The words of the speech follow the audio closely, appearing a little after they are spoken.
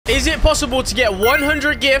Is it possible to get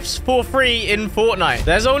 100 gifts for free in Fortnite?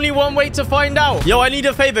 There's only one way to find out. Yo, I need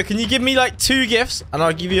a favor. Can you give me like 2 gifts and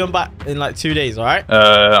I'll give you them back in like 2 days, all right?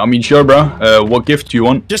 I mean, sure, bro. What gift do you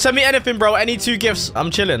want? Just send me anything, bro. Any 2 gifts.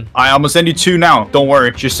 I'm chilling. I'm gonna send you 2 now. Don't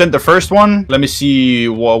worry. Just send the first one. Let me see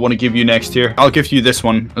what I want to give you next here. I'll give you this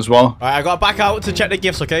one as well. All right, I got to back out to check the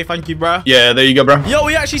gifts, okay? Thank you, bro. Yeah, there you go, bro. Yo,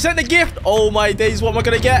 we actually sent the gift. Oh, my days. What am I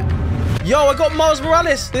going to get? Yo, I got Miles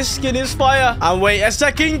Morales. This skin is fire. And wait, a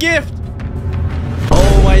second gift.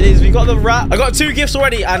 Oh, my days. We got the rat. I got 2 gifts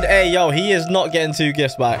already. And, hey, yo, he is not getting 2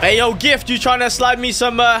 gifts back. Hey, yo, gift, you trying to slide me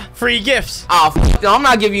some free gifts? Oh, I'm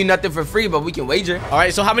not giving you nothing for free, but we can wager. All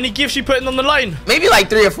right, so how many gifts you putting on the line? Maybe like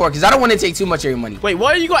 3 or 4, because I don't want to take too much of your money. Wait,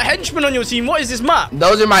 why you got henchmen on your team? What is this map?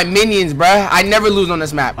 Those are my minions, bruh. I never lose on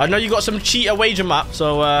this map. I know you got some cheater wager map,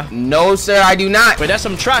 so, No, sir, I do not. Wait, that's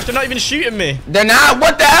some trash. They're not even shooting me. They're not?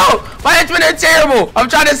 What the hell? My henchmen are terrible. I'm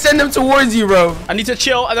trying to send them towards you, bro. I need to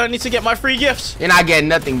chill, and I need to get my free gifts. You're not getting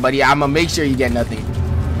nothing, buddy. I'm gonna make sure you get nothing.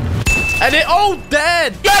 And it all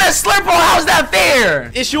dead. Yo, that Slurpo, how's that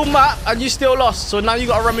fair? It's your map, and you still lost, so now you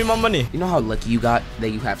gotta run me my money. You know how lucky you got that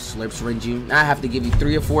you have Slurps, Renju? Now I have to give you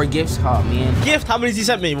 3 or 4 gifts? Oh, man. Gift? How many has he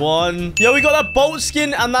sent me? 1. Yo, we got that bolt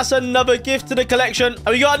skin, and that's another gift to the collection. And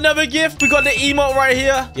we got another gift. We got the emote right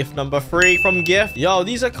here. Gift number 3 from gift. Yo,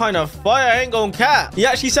 these are kind of fire. I ain't gonna cap. He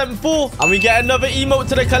actually sent 4, and we get another emote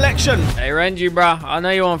to the collection. Hey, Renju, bro. I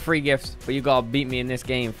know you want free gifts, but you gotta beat me in this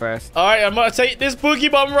game first. All right, I'm gonna take this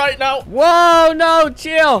boogie bomb right now. Whoa, no,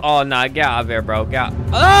 chill. Oh, nah, get out of here, bro. Get out.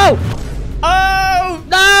 Oh! Oh!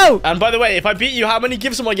 No! And by the way, if I beat you, how many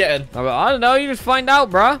gifts am I getting? I don't know. You just find out,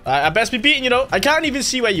 bro. I best be beating you, know. I can't even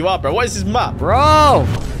see where you are, bro. What is this map? Bro!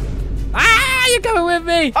 Ah, you're coming with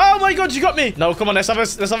me. Oh my god, you got me. No, come on, let's have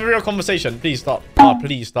a real conversation. Please stop. Oh,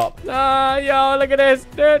 please stop. Yo, look at this.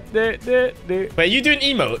 Wait, are you doing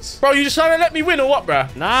emotes? Bro, you just trying to let me win or what, bro?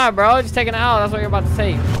 Nah, bro, just taking it out. That's what you're about to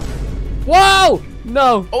say. Whoa!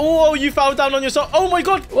 No. Oh, you fell down on yourself. Oh my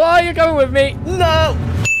god. Whoa, you're coming with me. No.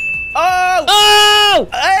 Oh! Oh!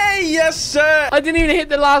 Hey, yes, sir. I didn't even hit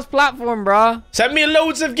the last platform, bro. Send me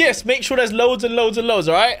loads of gifts. Make sure there's loads and loads and loads,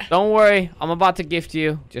 all right? Don't worry. I'm about to gift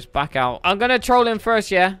you. Just back out. I'm going to troll him first,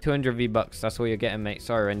 yeah? 200 V-Bucks. That's all you're getting, mate.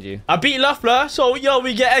 Sorry, Renju. I beat Luffler, so, yo,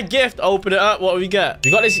 we get a gift. Open it up. What do we get?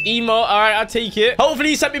 We got this emote. All right, I'll take it.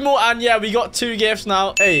 Hopefully, he sent me more. And, yeah, we got 2 gifts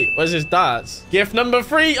now. Hey, what's this dance? Gift number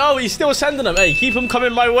 3. Oh, he's still sending them. Hey, keep them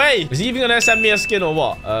coming my way. Is he even going to send me a skin or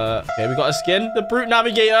what? Okay, we got a skin. The Brute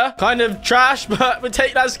Navigator. Kind of trash, but we'll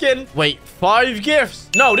take that skin. Wait, 5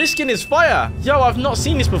 gifts. No, this skin is fire. Yo, I've not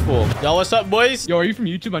seen this before. Yo, what's up, boys? Yo, are you from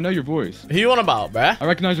YouTube? I know your voice. Who you on about, bruh? I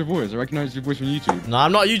recognize your voice. I recognize your voice from YouTube. No,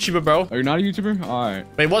 I'm not a YouTuber, bro. Oh, you're not a YouTuber? All right.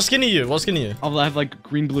 Wait, what skin are you? What skin are you? I have like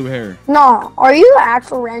green-blue hair. No, are you the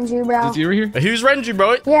actual Renju, bro? Is Zero here? Who's Renju,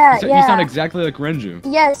 bro? Yeah, You sound exactly like Renju.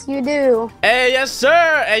 Yes, you do. Hey, yes,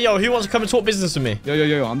 sir. Hey, yo, who wants to come and talk business with me?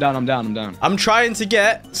 Yo, I'm down. I'm trying to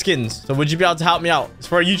get skins. So would you be able to help me out? It's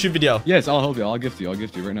for a YouTube video. Yes, I'll help you. I'll gift you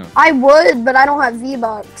right now. I would, but I don't have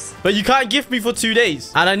V-Bucks. But you can't gift me for 2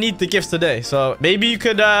 days. And I need the gifts today. So maybe you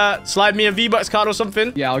could slide me a V-Bucks card or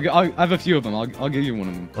something. Yeah, I have a few of them. I'll give you one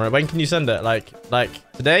of them. All right, when can you send it? Like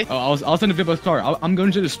today? Oh, I'll send a V-Bucks card. I'm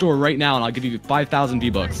going to the store right now and I'll give you 5,000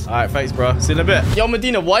 V-Bucks. All right, thanks, bro. See you in a bit. Yo,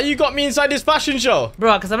 Medina, why you got me inside this fashion show?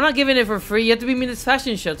 Bro, because I'm not giving it for free. You have to be me in this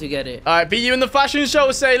fashion show to get it. All right, beat you in the fashion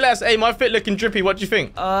show. Say less. Hey, my fit looking drippy. What do you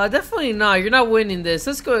think? Definitely not. You're not winning this.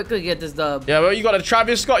 Let's go get this dub. Yeah, well, you got a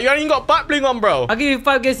Travis Scott. You ain't even got back bling on, bro. I'll give you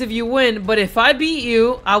 5 gifts if you win, but if I beat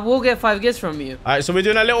you, I will get 5 gifts from you. All right, so we're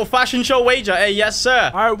doing a little fashion show wager. Hey, yes,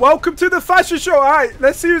 sir. All right, welcome to the fashion show. All right,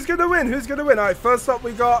 let's see who's gonna win. All right, first up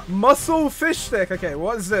we got Muscle Fish Stick. Okay,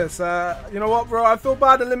 what is this? You know what, bro? I feel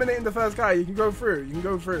bad eliminating the first guy. You can go through.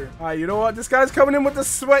 All right, you know what? This guy's coming in with the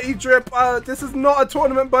sweaty drip. This is not a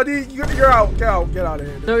tournament, buddy. You're out. Get out of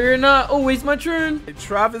here. No, you're not. Oh, waste my turn. Hey,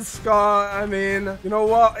 Travis Scott. I mean, you know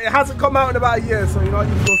what? It hasn't come out in about a year, so you know what?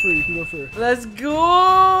 You can go through. Let's go.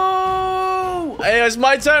 Hey, it's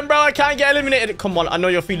my turn, bro. I can't get eliminated. Come on, I know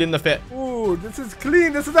you're feeling the fit. Ooh, this is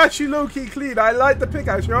clean. This is actually low-key clean. I like the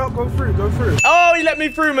pickaxe. You're out. Go through. Oh, he let me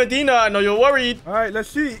through, Medina. I know you're worried. All right, let's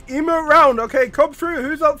see. Emote round. Okay, come through.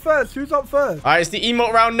 Who's up first? All right, it's the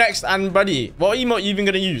emote round next. And, buddy, what emote you even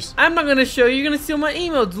going to use? I'm not going to show you. You're going to steal my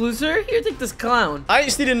emotes, loser. Here, take this clown. I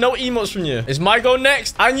ain't stealing no emotes from you. It's my go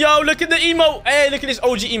next. And, yo, look at the emote. Hey, look at this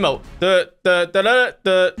OG emote.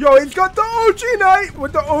 Yo, he's got the OG night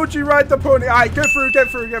with the OG ride the pony. All right, get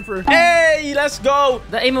through. Hey, let's go.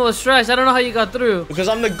 The emote was trash. I don't know how you got through. Because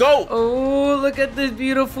I'm the GOAT. Oh, look at this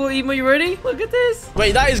beautiful emote. You ready? Look at this.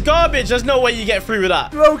 Wait, that is garbage. There's no way you get through with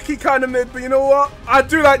that. Low-key kind of mid, but you know what? I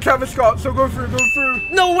do like Travis Scott, so go through.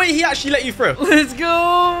 No way he actually let you through. Let's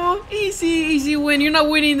go. easy win. You're not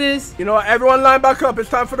winning this. You know what? Everyone line back up. It's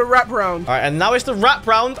time for the rap round. All right, and now it's the rap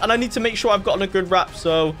round, and I need to make sure I've gotten a good rap.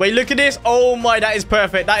 So, wait, look at this. Oh, my, that is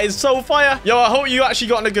perfect. That is so fire. Yo, I hope you actually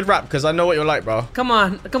gotten a good rap, because I know what you're like, bro. Come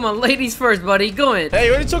on. Come on. Ladies first, buddy. Go in.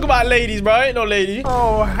 Hey, when you talk about ladies, bro, ain't no lady.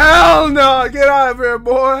 Oh, hell no. Get out of here,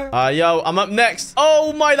 boy. Yo, I'm up next.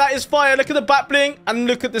 Oh, my, that is fire. Look at the back bling, and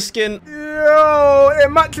look at the skin. Yo,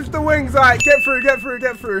 it matches the wings. All right, get through, get through,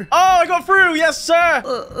 get through. Oh, I got through. Yes, sir.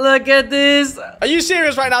 Look at this. Are you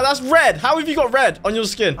serious right now? That's red. How have you got red on your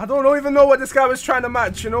skin? I don't even know what this guy was trying to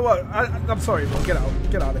match. You know what? I'm sorry, bro. Get out.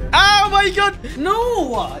 Get out of here. Oh, my God.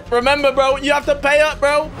 No. Remember, bro, you have to pay up,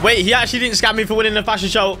 bro. Wait, he actually didn't scam me for winning the fashion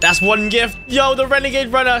show. That's one gift. Yo, the Renegade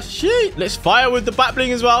Runner. Shit. Let's fire with the back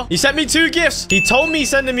bling as well. He sent me 2 gifts. He told me he's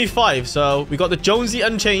sending me 5. So we got the Jonesy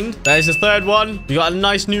Unchained. There's the 3rd one. We got a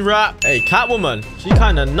nice new wrap. Hey, Catwoman. She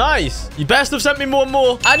kind of nice. You best have sent me more and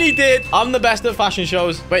more. And he did. I'm the best at fashion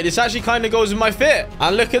shows. Wait, this actually kind of goes with my fit.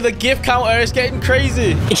 And look at the gift counter. It's getting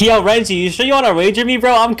crazy. Yo, Renju, you sure you want to wager me,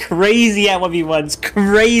 bro? I'm crazy at 1v1s.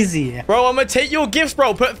 Crazy. Bro, I'm going to take your gifts,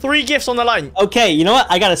 bro. Put 3 gifts on the line. Okay, you know what?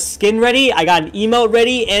 I got a skin ready. I got an emote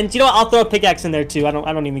ready. And you know what? I'll throw a pickaxe in there, too. I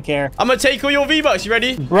don't even care. I'm going to take all your V-Bucks. You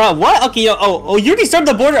ready? Bro, what? Okay, yo. Oh, you already started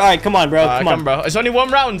the border? All right, come on, bro. Come on, bro. It's only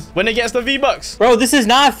 1 round. When it gets the V-Bucks. Bro, this is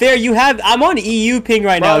not fair. I'm on EU ping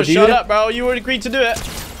right now, dude. Shut up, bro. You already agreed to do it.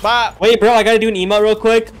 Bye. Wait, bro. I got to do an emote real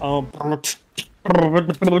quick. Alright,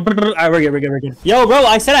 we're good. Yo, bro,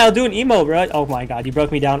 I said I'll do an emote, bro. Oh my god, you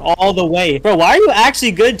broke me down all the way. Bro, why are you actually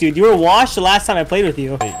good, dude? You were washed the last time I played with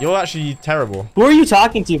you. Wait, you're actually terrible. Who are you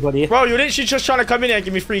talking to, buddy? Bro, you're literally just trying to come in here and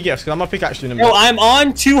give me free gifts, because I'm gonna pickaxe you in a minute. Bro, I'm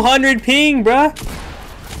on 200 ping, bro.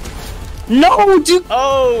 No, dude.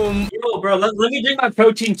 Oh. Yo, bro, let me drink my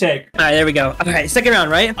protein shake. All right, there we go. All right, 2nd round,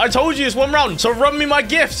 right? I told you it's 1 round, so run me my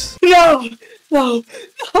gifts. No.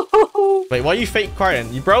 Wait, why are you fake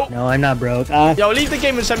crying? You broke? No, I'm not broke. Yo, leave the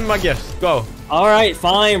game and send me my gifts. Go. All right,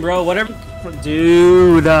 fine, bro. Whatever.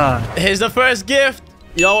 Dude. Here's the first gift.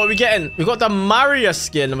 Yo, what are we getting? We got the Mario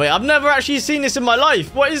skin. Wait, I've never actually seen this in my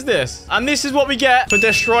life. What is this? And this is what we get for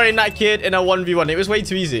destroying that kid in a 1v1. It was way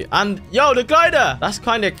too easy. And yo, the glider. That's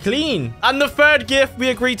kind of clean. And the 3rd gift, we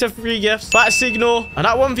agreed to 3 gifts. Bat signal. And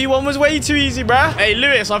that 1v1 was way too easy, bruh. Hey,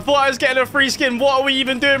 Lewis, I thought I was getting a free skin. What are we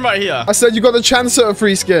even doing right here? I said you got the chance at a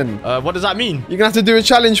free skin. What does that mean? You're gonna have to do a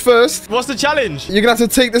challenge first. What's the challenge? You're gonna have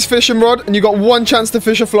to take this fishing rod and you got 1 chance to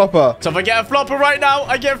fish a flopper. So if I get a flopper right now,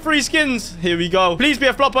 I get 3 skins. Here we go. Please be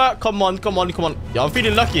a flopper. Come on. Yo, I'm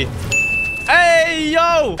feeling lucky. Hey,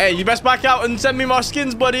 yo. Hey, you best back out and send me my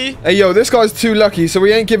skins, buddy. Hey, yo, this guy's too lucky, so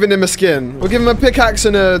we ain't giving him a skin. We'll give him a pickaxe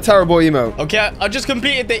and a terrible emote. Okay, I just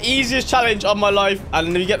completed the easiest challenge of my life,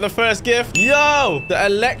 and we get the 1st gift. Yo, the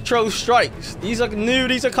Electro Strikes. These are new.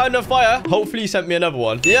 These are kind of fire. Hopefully, he sent me another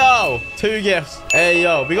one. Yo, 2 gifts. Hey,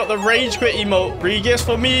 yo, we got the Rage Quit emote. 3 gifts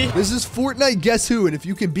for me. This is Fortnite Guess Who, and if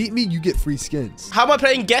you can beat me, you get free skins. How am I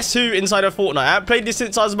playing Guess Who inside of Fortnite? I haven't played this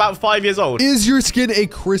since I was about 5 years old. Is your skin a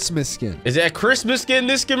Christmas skin? Is it a Christmas skin?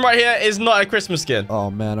 This skin right here is not a Christmas skin. Oh,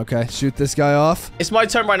 man. Okay. Shoot this guy off. It's my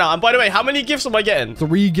turn right now. And by the way, how many gifts am I getting?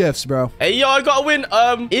 3 gifts, bro. Hey, yo, I gotta win.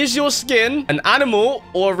 Is your skin an animal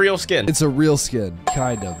or a real skin? It's a real skin.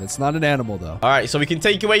 Kind of. It's not an animal, though. All right. So we can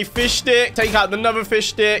take away fish stick, take out another fish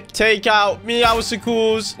stick, take out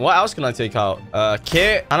meowsicles. What else can I take out?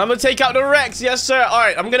 Kit. And I'm gonna take out the Rex. Yes, sir. All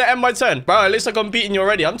right. I'm gonna end my turn. Bro, it looks like I'm beating you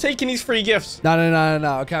already. I'm taking these 3 gifts. No.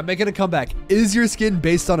 Okay, I'm making a comeback. Is your skin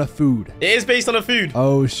based on a food? It is based on a food.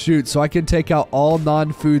 Oh, shoot. So I can take out all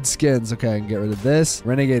non-food skins. Okay, I can get rid of this.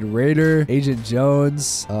 Renegade Raider. Agent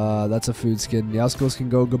Jones. That's a food skin. Meowsicles can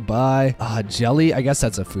go goodbye. Jelly. I guess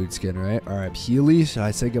that's a food skin, right? All right, Healy. Should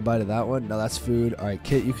I say goodbye to that one? No, that's food. All right,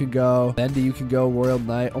 Kit, you can go. Bendy, you can go. Royal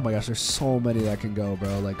Knight. Oh my gosh, there's so many that can go,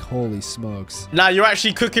 bro. Like, holy smokes. Nah, you're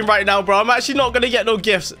actually cooking right now, bro. I'm actually not gonna get no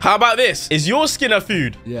gifts. How about this? Is your skin a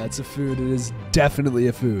food? Yeah, it's a food. It is definitely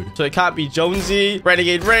a food. So it can't be Jonesy,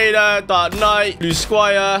 Renegade Raider, Dark Knight, Blue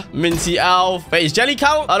Squire, Minty Alf. Wait, is Jelly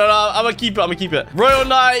count? I don't know. I'm gonna keep it. Royal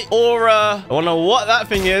Knight, Aura. I don't know what that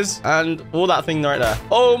thing is. And all that thing right there.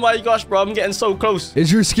 Oh my gosh, bro. I'm getting so close.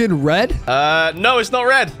 Is your skin red? No, it's not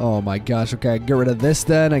red. Oh my gosh. Okay, I get rid of this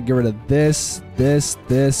then. I get rid of this,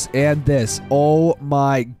 and this. Oh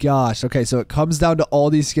my gosh. Okay, so it comes down to all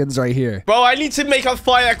these skins right here. Bro, I need to make a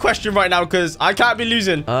fire question right now because I can't be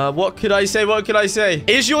losing. What could I say?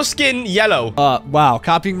 Is your skin yellow? Wow.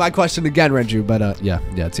 Copying my question again, Renju. But yeah,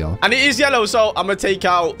 it's yellow. And it is yellow, so I'm gonna take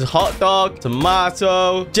out the hot dog,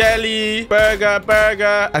 tomato, jelly, burger,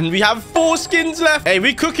 and we have 4 skins left. Hey,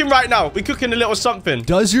 we cooking right now. We cooking a little something.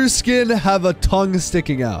 Does your skin have a tongue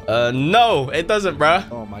sticking out? No, it doesn't, bruh.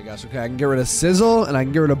 Oh my my gosh. Okay, I can get rid of Sizzle and I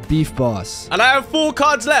can get rid of Beef Boss. And I have 4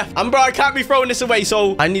 cards left. And bro, I can't be throwing this away,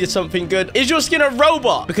 so I needed something good. Is your skin a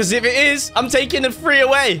robot? Because if it is, I'm taking the 3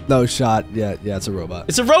 away. No shot. Yeah, it's a robot.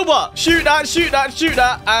 It's a robot. Shoot that, shoot that, shoot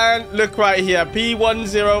that. And look right here.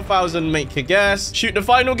 P10,000, make a guess. Shoot the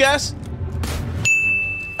final guess.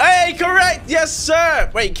 Hey, correct. Yes, sir.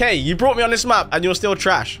 Wait, K, you brought me on this map and you're still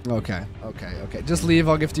trash. Okay. Just leave.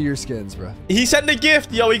 I'll gift you your skins, bro. He sent the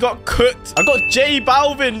gift. Yo, he got cooked. I got J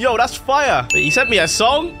Balvin. Yo, that's fire. He sent me a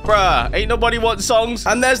song. Bruh, ain't nobody want songs.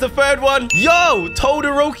 And there's the 3rd one. Yo,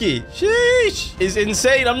 Todoroki. Sheesh. It's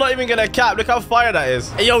insane. I'm not even gonna cap. Look how fire that is.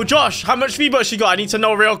 Hey, yo, Josh, how much V-Bucks you got? I need to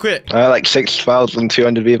know real quick. Like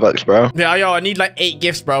 6,200 V-Bucks, bro. Yeah, yo, I need like 8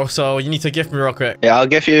 gifts, bro. So you need to gift me real quick. Yeah, I'll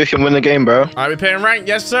gift you if you can win the game, bro. All right, we're playing rank.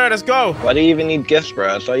 Yes, sir. Let's go. Why do you even need gifts,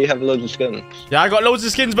 bro? I saw you have loads of skins. Yeah, I got loads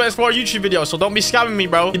of skins, but it's for a YouTube video, so don't be scamming me,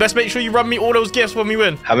 bro. You best make sure you run me all those gifts when we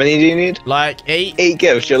win. How many do you need? Like 8. 8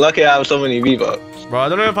 gifts. You're lucky I have so many V-Bucks. Bro, I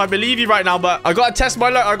don't know if I believe you right now, but I gotta test my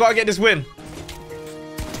luck. I gotta get this win.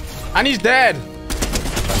 And he's dead.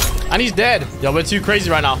 And he's dead. Yo, we're too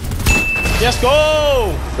crazy right now. Let's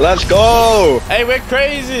go. Let's go. Hey, we're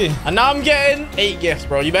crazy. And now I'm getting 8 gifts,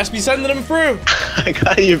 bro. You best be sending them through. I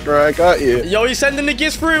got you, bro. I got you. Yo, he's sending the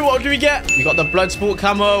gifts through. What do we get? We got the Bloodsport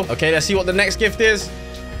camo. Okay, let's see what the next gift is.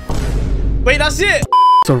 Wait, that's it.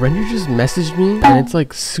 So Renju just messaged me and it's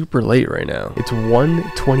like super late right now. It's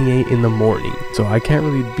 1:28 in the morning. So I can't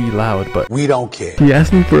really be loud, but we don't care. He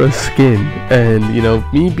asked me for a skin and you know,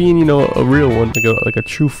 me being, you know, a real one, like a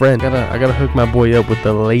true friend, I gotta hook my boy up with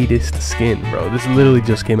the latest skin, bro. This literally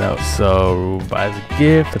just came out. So as a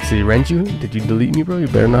gift, let's see, Renju, did you delete me, bro? You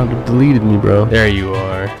better not have deleted me, bro. There you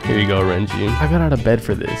are. Here you go, Renju. I got out of bed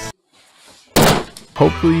for this.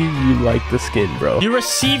 Hopefully you like the skin, bro. You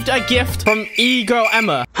received a gift from E-Girl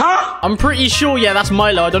Emma. Huh? I'm pretty sure, yeah, that's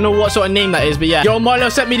Milo. I don't know what sort of name that is, but yeah. Yo, Milo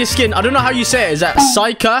sent me the skin. I don't know how you say it. Is that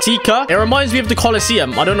Saika? Tika? It reminds me of the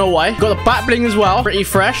Colosseum. I don't know why. Got the back bling as well. Pretty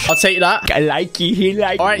fresh. I'll take that. I like you. He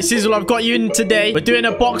like. All right, Sizzle, I've got you in today. We're doing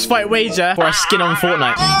a box fight wager for a skin on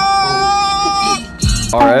Fortnite.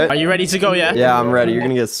 All right. Are you ready to go, yeah? Yeah, I'm ready. You're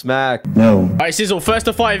gonna get smacked. No. All right, Sizzle, first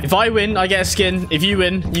to 5. If I win, I get a skin. If you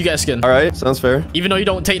win, you get a skin. All right, sounds fair. Even though you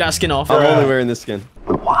don't take that skin off. I'm only wearing this skin.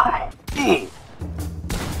 Why?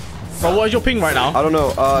 Bro, what is your ping right now? I don't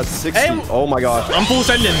know. 60. Hey, oh my gosh. I'm full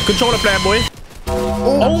sending. Controller player, boy.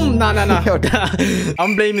 Oh, nah.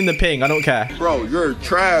 I'm blaming the ping. I don't care. Bro, you're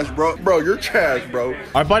trash, bro. Bro, you're trash, bro. All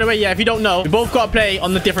right, by the way, yeah, if you don't know, we both got to play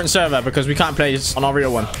on the different server because we can't play on our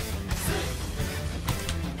real one.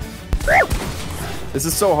 This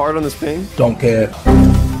is so hard on this ping. Don't care.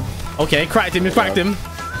 Okay, cracked him. You cracked him.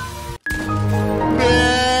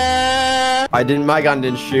 My gun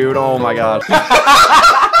didn't shoot. Oh my god.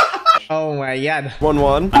 Oh my god.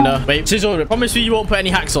 1-1. I know. Wait, Sizzle, promise you won't put any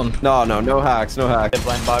hacks on. No hacks. No hacks.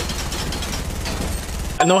 Blind bug.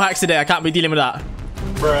 No hacks today. I can't be dealing with that.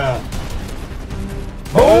 Bruh.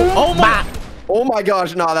 Oh my. Oh my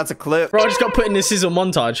gosh. Nah, that's a clip. Bro, I just got put in this Sizzle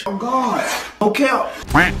montage. Oh god. Okay.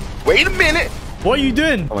 Wait a minute. What are you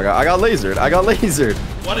doing? Oh my god, I got lasered.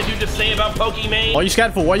 What did you just say about Pokemon? What are you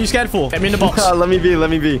scared for? What are you scared for? Get me in the box. Let me be.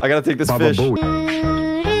 I gotta take this fish.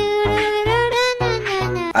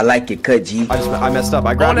 I like it, cut G. I messed up.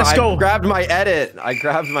 I grabbed my edit. I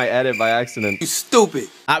grabbed my edit by accident. You stupid.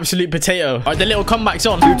 Absolute potato. All right, the little comeback's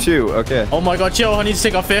on. 2-2. Okay. Oh my god, chill. I need to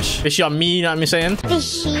take our fish. Fishy on me, you know what I'm saying?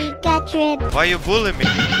 Fishy got tripped. Why you bullying me?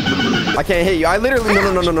 I can't hit you. I literally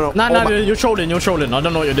no. Nah, you're trolling. I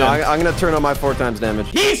don't know what you're doing. I'm gonna turn on my 4 times damage.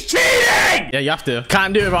 He's cheating! Yeah, you have to.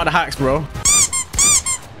 Can't do it without the hacks, bro.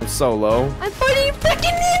 I'm so low. I'm fighting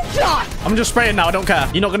freaking ninja! I'm just spraying now. I don't care.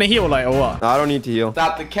 You're not gonna heal, like, or what? No, I don't need to heal.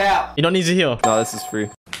 Stop the cap. You don't need to heal. No, this is free.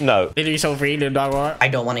 No. Literally so free, little dog water. I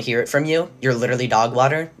don't want to hear it from you. You're literally dog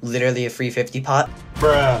water. Literally a free 50 pot.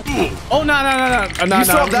 Bruh. Oh, no. You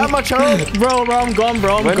still have that much health? Bro, I'm gone,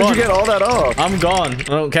 bro. When did you get all that up? I'm gone. I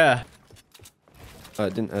don't care. I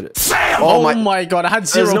didn't edit. Oh my god, I had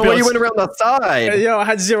 0 builds. There's no way you went around the side. Yo, I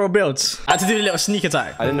had 0 builds. I had to do a little sneak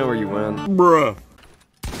attack. I didn't know where you went. Bruh.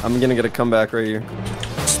 I'm gonna get a comeback right here.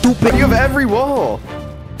 Stupid. You have every wall.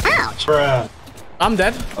 Ouch. Bruh. I'm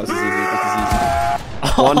dead. Oh, this is easy.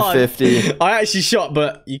 150. I actually shot,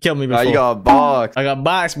 but you killed me before. You got boxed. I got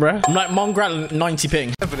boxed, bro. I'm like Mongrat 90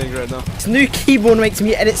 ping. Happening right now. This new keyboard makes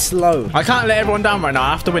me edit slow. I can't let everyone down right now. I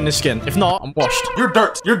have to win this skin. If not, I'm washed. You're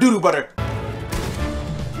dirt. You're doo-doo butter.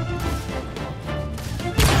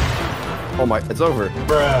 Oh my, it's over.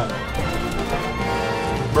 Bruh.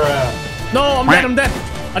 No, I'm dead.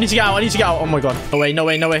 I need to get out. Oh my god. No way.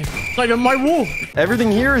 It's not even my wall. Everything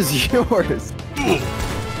here is yours.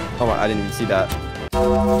 Oh my, I didn't even see that.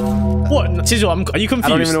 What? Sizzle, are you confused? I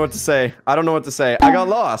don't even know what to say. I don't know what to say. I got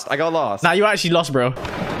lost. Nah, you actually lost, bro.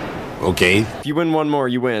 Okay. If you win one more,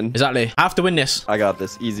 you win. Exactly. I have to win this. I got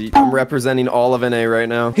this. Easy. I'm representing all of NA right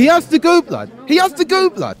now. He has to go, blood. He has to go,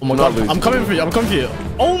 blood. Oh my god. I'm coming for you. I'm coming for you.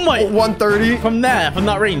 Oh my. 130. From there, from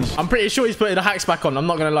that range. I'm pretty sure he's putting the hacks back on. I'm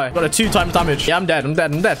not going to lie. Got a 2x damage. Yeah, I'm dead. I'm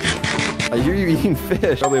dead. I hear you eating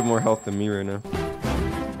fish. Probably have more health than me right now.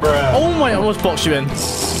 Bruh. Oh my. I almost boxed you in.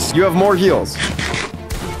 You have more heals.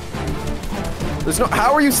 There's no.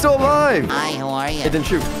 How are you still alive? Hi, how are you? It didn't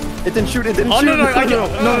shoot. It didn't shoot. It didn't shoot.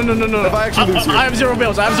 No. No. If I actually lose here. I have 0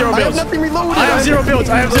 builds. I have 0 builds. I have nothing reloaded. I have 0 builds.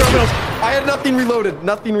 I have 0 builds. I had nothing reloaded.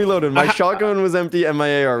 Nothing reloaded. My shotgun was empty and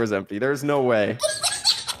my AR was empty. There's no way.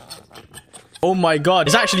 Oh my god.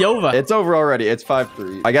 It's actually over. It's over already. It's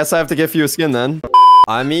 5-3. I guess I have to gift you a skin then.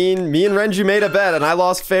 I mean, me and Renju made a bet and I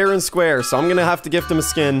lost fair and square, so I'm gonna have to gift him a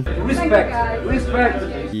skin. Respect.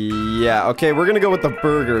 Yeah, okay, we're gonna go with the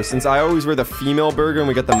burger since I always wear the female burger and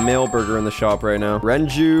we got the male burger in the shop right now.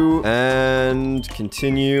 Renju and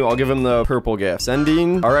continue. I'll give him the purple gift.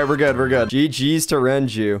 Sending. All right, we're good. GG's to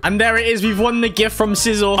Renju. And there it is. We've won the gift from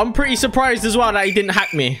Sizzle. I'm pretty surprised as well that he didn't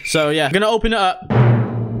hack me. So yeah, I'm gonna open it up.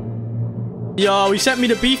 Yo, he sent me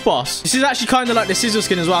the beef boss. This is actually kind of like the Sizzle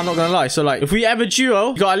skin as well, I'm not gonna lie. So like, if we ever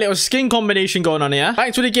duo, we got a little skin combination going on here.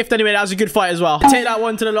 Thanks for the gift anyway, that was a good fight as well. Take that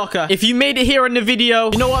one to the locker. If you made it here in the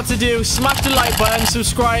video, you know what to do. Smash the like button,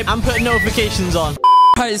 subscribe, and put notifications on.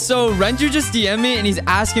 Alright, so Renju just DM'd me and he's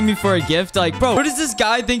asking me for a gift. Like, bro, who does this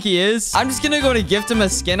guy think he is? I'm just gonna go to gift him a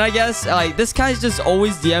skin, I guess. Like, this guy's just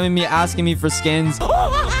always DMing me, asking me for skins.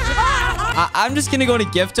 I'm just gonna go to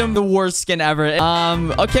gift him the worst skin ever.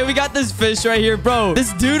 Okay, we got this fish right here, bro.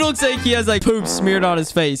 This dude looks like he has like poop smeared on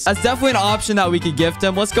his face. That's definitely an option that we could gift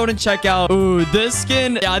him. Let's go and check out. Ooh, this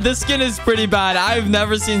skin. Yeah, this skin is pretty bad. I've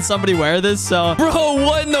never seen somebody wear this. So, bro,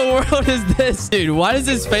 what in the world is this? Dude, why does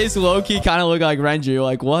his face low-key kind of look like Renju?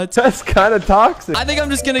 Like, what? That's kind of toxic. I think I'm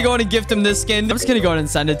just gonna go and gift him this skin. I'm just gonna go ahead and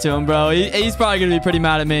send it to him, bro. He's probably gonna be pretty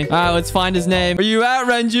mad at me. All right, let's find his name. Where you at,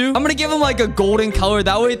 Renju? I'm gonna give him like a golden color.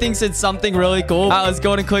 That way he thinks it's something really cool. All right, let's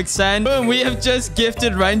go and click send. Boom, we have just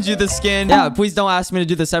gifted Renju the skin. Yeah, please don't ask me to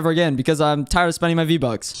do this ever again because I'm tired of spending my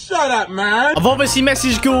V-Bucks. Shut up, man. I've obviously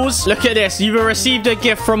messaged Ghouls. Look at this. You've received a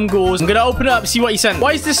gift from Ghouls. I'm gonna open it up, see what he sent.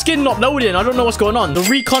 Why is this skin not loading? I don't know what's going on. The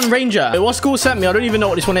Recon Ranger. Wait, what Ghouls sent me? I don't even know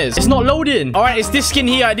what this one is. It's not loading. All right, it's this skin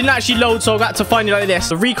here. I didn't actually load, so I got to find it like this.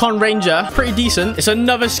 The Recon Ranger. Pretty decent. It's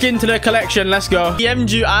another skin to the collection. Let's go.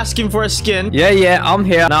 DM'd asking for a skin. Yeah, I'm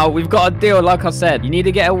here. Now, we've got a deal, like I said. You need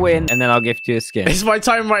to get a win, and then I'll gift you a skin. It's my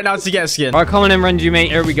time right now to get a skin. All right, come on in, Renju, mate.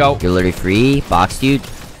 Here we go. You're literally free. Box, dude.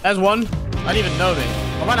 There's one. I didn't even know me.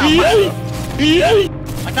 I ran out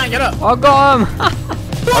of I can't get up. I got him.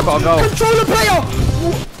 I gotta go. Control the player.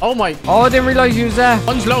 Oh my. Oh, I didn't realize you was there.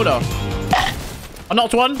 One's loader. I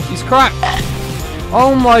knocked one. He's cracked.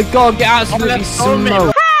 Oh my god, get absolutely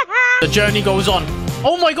smoked. The journey goes on.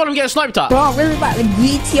 Oh my god, I'm getting sniped at. Bro, I'm really about the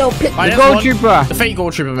GTO pick. Right, the gold trooper. The fake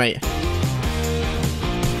gold trooper, mate.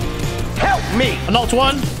 Help me. I knocked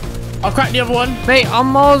one. I've cracked the other one. Mate, I'm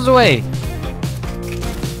miles away.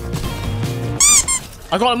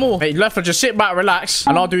 I got them all. Mate, left for just sit back, relax,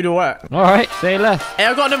 and I'll do the work. All right, stay left. Hey,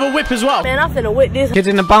 I got another whip as well. Man, I'm finna whip this. Kid's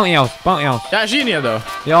in the bounty house. Bounty house. Yeah, she's in here, though.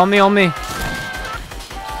 Yeah, on me, on me.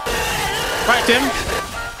 Cracked him.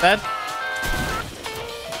 Dead.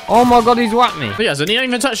 Oh my god, he's whacked me. He hasn't. He ain't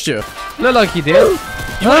even touched you. Look like he did. You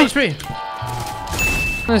got HP.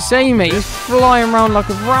 I'm gonna say, mate, he's flying around like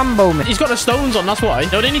a Rambo, mate. He's got the stones on, that's why.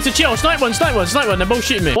 No, they need to chill. Snipe one, snipe one, snipe one. They're both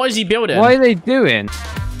shooting me. What is he building? What are they doing?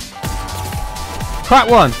 Crack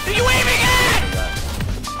one. Are you aiming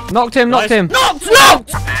at? Knocked him, knocked him. Knocked!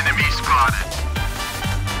 Enemy spotted.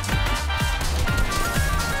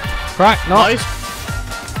 Crack, knocked. Nice.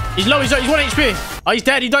 He's low, he's 1 HP. Oh, he's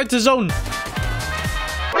dead. He died to zone.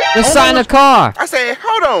 Just sat in the car. I said,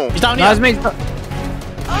 hold on. He's down here. Nice, mate.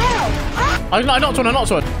 I knocked one, I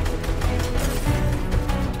knocked one.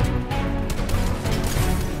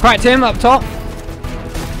 Cracked him up top.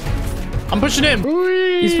 I'm pushing him.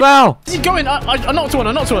 He's fell. Where's he going? I knocked one,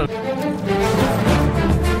 I knocked one.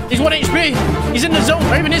 He's 1 HP. He's in the zone.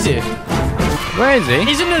 Where even is he? Where is he?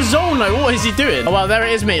 He's in the zone. Like, what is he doing? Oh, well, there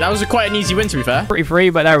it is, mate. That was quite an easy win, to be fair. Pretty free,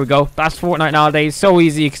 but there we go. That's Fortnite nowadays. So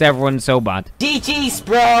easy because everyone's so bad. GG's,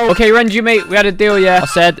 bro. Okay, Renju, mate. We had a deal, yeah. I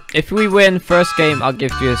said, if we win first game, I'll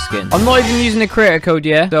gift you a skin. I'm not even using the creator code,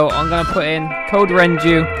 yeah. So I'm going to put in code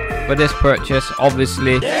Renju for this purchase,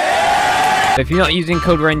 obviously. Yeah! If you're not using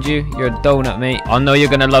code Renju, you're a donut, mate. I know you're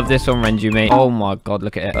gonna love this one, Renju, mate. Oh my god,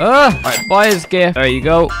 look at it. Alright, buy his gift. There you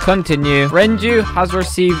go. Continue. Renju has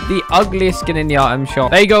received the ugliest skin in the item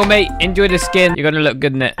shop. There you go, mate. Enjoy the skin. You're gonna look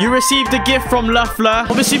good in it. You received a gift from Luffler.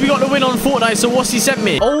 Obviously, we got the win on Fortnite, so what's he sent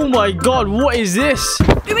me? Oh my god, what is this?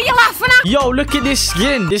 Who are you laughing at? Yo, look at this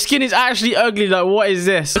skin. This skin is actually ugly. Like, what is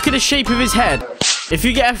this? Look at the shape of his head. If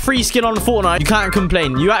you get a free skin on Fortnite, you can't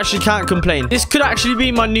complain. You actually can't complain. This could actually be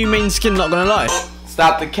my new main skin, not gonna lie.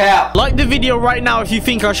 Stop the cap. Like the video right now if you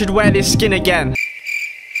think I should wear this skin again.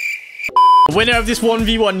 The winner of this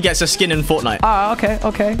 1v1 gets a skin in Fortnite. Ah, okay.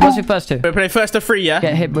 What's your first two? We play first to 3, yeah?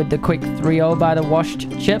 Get hit with the quick 3-0 by the washed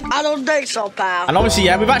chip. I don't think so, pal. And obviously,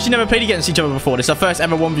 yeah, we've actually never played against each other before. This is our first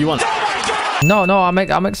ever 1v1. No, I'm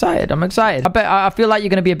excited. I feel like you're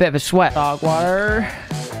gonna be a bit of a sweat. Dog water.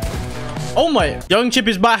 Oh my, young chip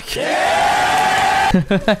is back. Yeah!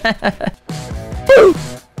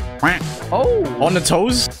 Oh. On the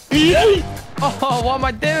toes. Oh, what am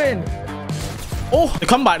I doing? Oh, the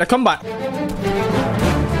comeback.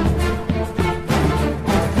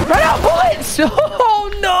 Run out bullets! Oh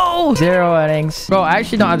no! 0 earnings. Bro, I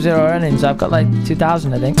actually don't have 0 earnings. I've got like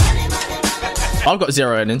 2,000, I think. I've got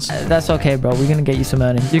 0 earnings. That's okay, bro. We're gonna get you some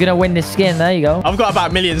earnings. You're gonna win this skin. There you go. I've got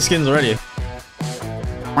about 1 million skins already.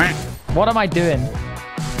 What am I doing?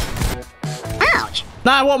 Ouch.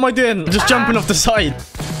 Nah, what am I doing? I'm just jumping off the side.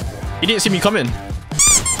 You didn't see me coming.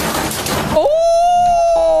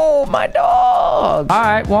 Oh, my dog. All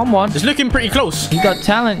right, 1-1. It's looking pretty close. You got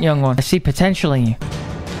talent, young one. I see potential in you.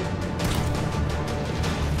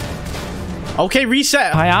 Okay,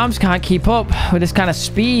 reset. My arms can't keep up with this kind of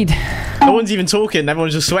speed. No one's even talking.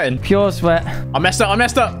 Everyone's just sweating. Pure sweat. I messed up.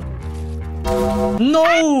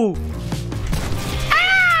 No.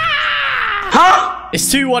 Huh?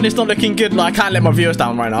 It's 2-1. It's not looking good. Like, I can't let my viewers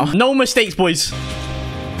down right now. No mistakes, boys.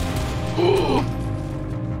 Oh,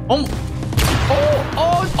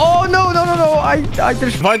 no. I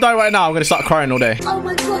just... If I die right now, I'm going to start crying all day. Oh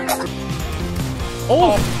my god.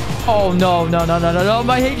 Oh, no.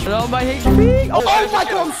 My HP. Oh my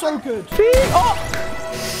god, I'm so good. Oh.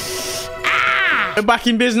 We're back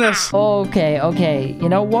in business. Okay. You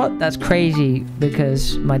know what? That's crazy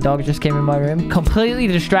because my dog just came in my room. Completely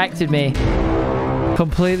distracted me.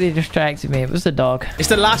 It was the dog. It's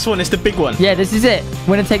the last one. It's the big one. Yeah, this is it.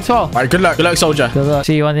 Winner takes all. All right, good luck. Good luck, soldier. Good luck.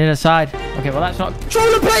 See you on the other side. Okay, well, that's not...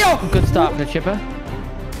 Troller player! Good start for the chipper.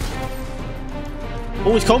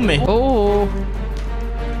 Oh, he's called me. Oh.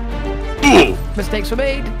 Mistakes were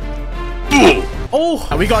made. Oh,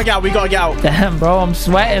 we gotta get out. Damn, bro, I'm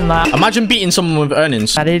sweating like. Imagine beating someone with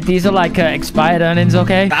earnings. These are like expired earnings,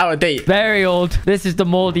 okay? Out of date. Very old. This is the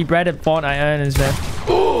moldy breaded Fortnite earnings, man.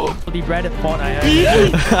 Moldy breaded Fortnite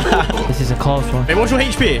earnings. This is a close one. Hey, what's your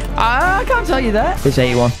HP? I can't tell you that. It's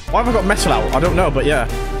 81. Why have I got metal out? I don't know, but yeah.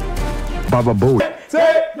 Baba Boo.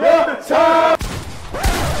 Take your time.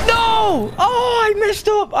 No! Oh, I messed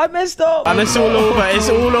up. And it's all over. It's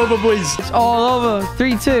all over, boys. It's all over.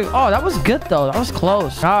 3-2. Oh, that was good, though. That was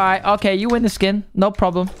close. All right. Okay, you win the skin. No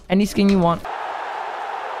problem. Any skin you want.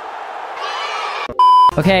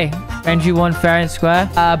 Okay, Renju won fair and square.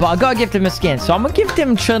 But I gotta gift him a skin. So I'm gonna gift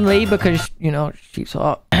him Chun-Li because, you know, she's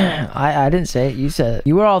hot. I didn't say it. You said it.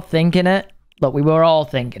 You were all thinking it. Look, we were all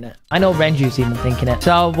thinking it. I know Renju's even thinking it.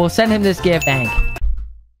 So we'll send him this gift. Bang.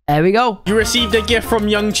 There we go. You received a gift from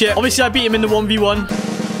Young Chip. Obviously, I beat him in the 1v1.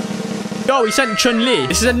 Yo, he sent Chun-Li.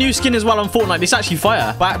 This is a new skin as well on Fortnite. This is actually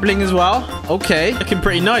fire. Back bling as well. Okay, looking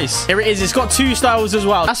pretty nice. Here it is. It's got 2 styles as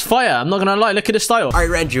well. That's fire. I'm not gonna lie. Look at the style. All right,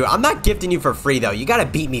 Renju, I'm not gifting you for free, though. You gotta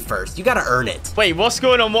beat me first. You gotta earn it. Wait, what's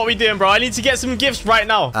going on? What are we doing, bro? I need to get some gifts right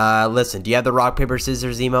now. Listen, do you have the rock, paper,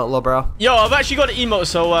 scissors emote, little bro? Yo, I've actually got an emote,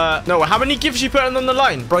 so, no, how many gifts you putting on the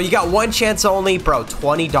line? Bro, you got one chance only. Bro,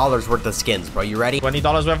 $20 worth of skins, bro. You ready?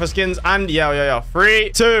 $20 worth of skins, and yo.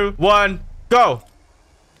 3, 2, 1, go.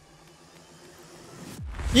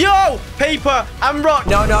 Yo, paper and rock.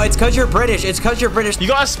 No, it's because you're British. It's because you're British. You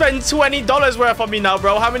gotta spend $20 worth on me now,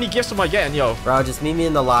 bro. How many gifts am I getting, yo? Bro, just meet me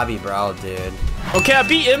in the lobby, bro, dude. Okay, I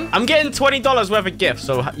beat him. I'm getting $20 worth of gifts,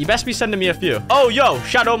 so you best be sending me a few. Oh, yo,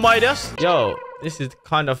 Shadow Midas. Yo, this is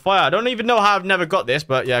kind of fire. I don't even know how I've never got this,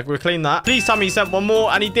 but yeah, we'll clean that. Please tell me he sent one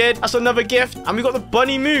more, and he did. That's another gift. And we got the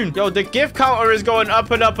bunny moon. Yo, the gift counter is going up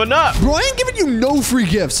and up and up. Bro, I ain't giving you no free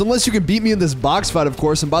gifts unless you can beat me in this box fight, of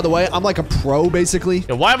course. And by the way, I'm like a pro, basically.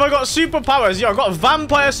 Yo, why have I got superpowers? Yo, I got a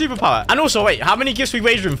vampire superpower. And also, wait, how many gifts we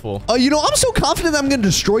wagering for? You know, I'm so confident that I'm going to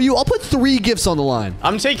destroy you. I'll put 3 gifts on the line.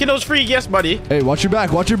 I'm taking those 3 gifts, buddy. Hey, watch your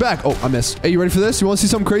back. Watch your back. Oh, I missed. Hey, you ready for this? You want to see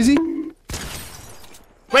something crazy?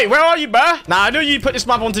 Wait, where are you, bruh? Nah, I know you put this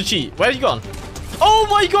map on to cheat. Where are you gone? Oh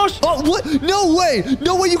my gosh. Oh, what? No way.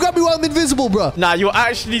 No way you got me while I'm invisible, bro. Nah, you're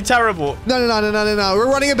actually terrible. No. We're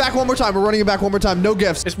running it back one more time. No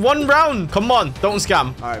gifts. It's 1 round. Come on. Don't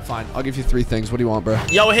scam. All right, fine. I'll give you 3 things. What do you want, bro?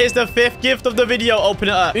 Yo, here's the 5th gift of the video. Open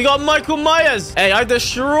it up. We got Michael Myers. Hey, I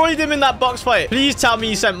destroyed him in that box fight. Please tell me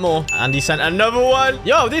he sent more. And he sent another one.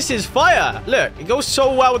 Yo, this is fire. Look, it goes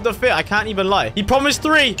so well with the fit. I can't even lie. He promised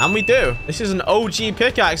 3. And we do. This is an OG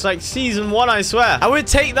pickaxe like season 1, I swear. I would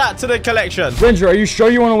take that to the collection. Renju, are you sure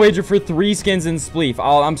you want to wager for 3 skins in Spleef?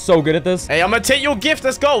 I'm so good at this. Hey, I'm gonna take your gift.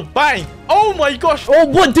 Let's go. Bang. Oh my gosh. Oh,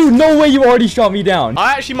 what, dude? No way you already shot me down.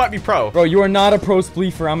 I actually might be pro. Bro, you are not a pro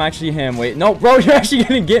Spleefer. I'm actually him. Wait, no, bro, you're actually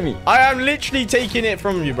gonna get me. I am literally taking it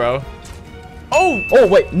from you, bro. Oh,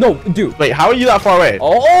 wait, no, dude. Wait, how are you that far away?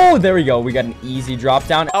 Oh, there we go. We got an easy drop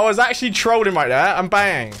down. I was actually trolling right there. I'm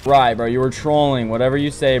bang. Right, bro. You were trolling. Whatever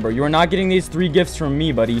you say, bro. You are not getting these 3 gifts from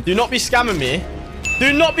me, buddy. Do not be scamming me.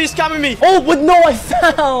 Do not be scamming me. Oh, but no, I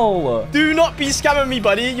fell. Do not be scamming me,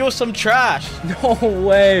 buddy. You're some trash. No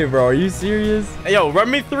way, bro. Are you serious? Hey, yo, run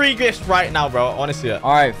me 3 gifts right now, bro. Honestly.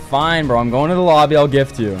 All right, fine, bro. I'm going to the lobby. I'll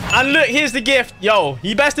gift you. And look, here's the gift. Yo,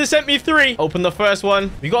 he best have sent me 3. Open the first one.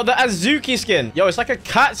 We got the Azuki skin. Yo, it's like a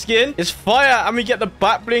cat skin. It's fire. And we get the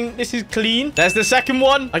back bling. This is clean. There's the second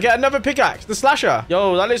one. I get another pickaxe, the slasher.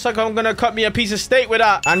 Yo, that looks like I'm going to cut me a piece of steak with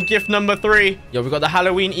that. And gift number 3. Yo, we got the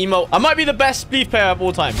Halloween emote. I might be the best Spleef player of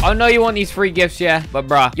all time. I know you want these 3 gifts, yeah, but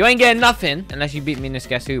bruh, you ain't getting nothing unless you beat me in this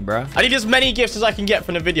Guess Who, bruh. I need as many gifts as I can get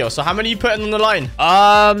from the video. So how many are you putting on the line?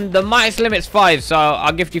 The max limit's 5, so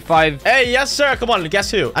I'll gift you 5. Hey, yes, sir. Come on,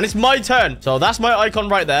 Guess Who? And it's my turn. So that's my icon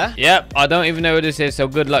right there. Yep, I don't even know who this is, so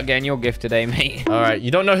good luck getting your gift today, mate. All right,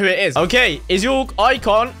 you don't know who it is. Okay, is your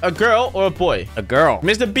icon a girl or a boy? A girl.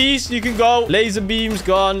 Mr. Beast, you can go. Laser Beam's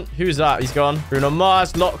gone. Who's that? He's gone. Bruno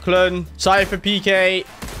Mars, Lachlan, Cypher PK,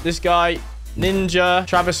 this guy. Ninja,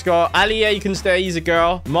 Travis Scott, Ali A can stay, he's a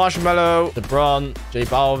girl. Marshmallow, LeBron, J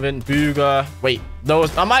Balvin, Booger. Wait,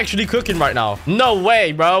 those I'm actually cooking right now. No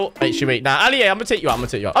way, bro. Wait. Nah, Ali A, I'm gonna take you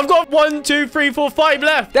out. I've got 1, 2, 3, 4, 5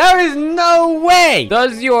 left. There is no way.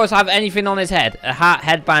 Does yours have anything on his head? A hat,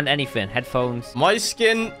 headband, anything? Headphones? My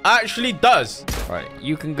skin actually does. All right,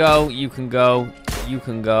 you can go.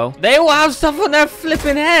 They all have stuff on their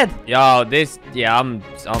flipping head. Yo, yeah, I'm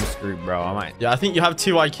screwed, bro. Yeah, I think you have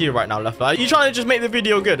 2 IQ right now, Left. Are you trying to just make the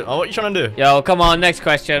video good? Or what are you trying to do? Yo, come on, next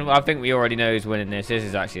question. I think we already know who's winning this. This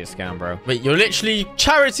is actually a scam, bro. Wait, you're literally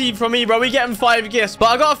charity from me, bro. We getting 5 gifts, but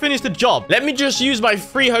I gotta finish the job. Let me just use my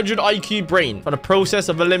 300 IQ brain for the process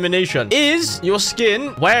of elimination. Is your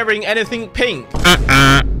skin wearing anything pink?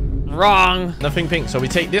 Wrong. Nothing pink. So we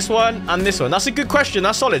take this one and this one. That's a good question.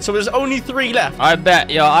 That's solid. So there's only 3 left. I bet.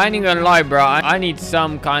 Yo, I ain't gonna lie, bro. I need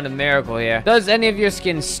some kind of miracle here. Does any of your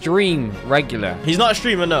skin stream regular? He's not a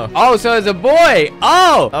streamer, no. Oh, so it's a boy.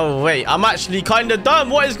 Oh, wait. I'm actually kind of dumb.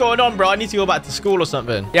 What is going on, bro? I need to go back to school or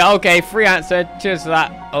something. Yeah, okay. Free answer. Cheers for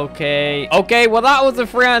that. Okay. Okay, well, that was the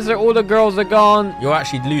free answer. All the girls are gone. You're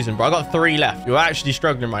actually losing, bro. I got 3 left. You're actually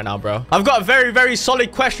struggling right now, bro. I've got a very, very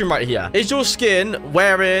solid question right here. Is your skin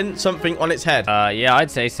wearing something on its head? Yeah, I'd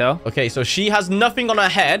say so. Okay, so she has nothing on her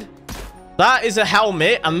head. That is a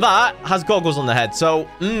helmet, and that has goggles on the head. So,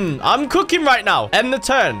 I'm cooking right now. End the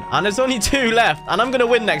turn. And there's only 2 left. And I'm going to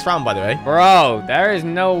win next round, by the way. Bro, there is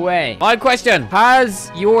no way. My question.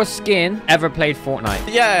 Has your skin ever played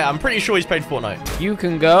Fortnite? Yeah, I'm pretty sure he's played Fortnite. You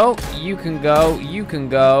can go. You can go. You can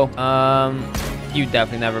go. You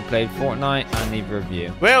definitely never played Fortnite, and neither of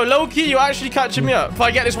you. Well, low-key, you're actually catching me up. If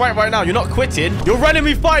I get this right now, you're not quitting. You're running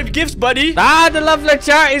me 5 gifts, buddy. The lovely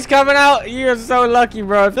chat is coming out. You're so lucky,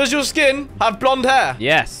 bro. Does your skin have blonde hair?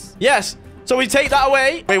 Yes. Yes. So we take that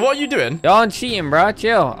away. Wait, what are you doing? Yo, I'm cheating, bro.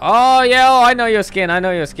 Chill. Oh, yo, I know your skin.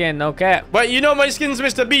 No cap. Wait, you know my skin's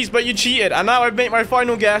Mr. Beast, but you cheated. And now I've made my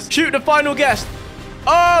final guess. Shoot the final guess.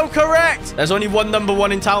 Oh, correct. There's only one number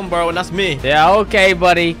 1 in town, bro, and that's me. Yeah, okay,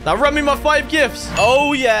 buddy. Now run me my 5 gifts.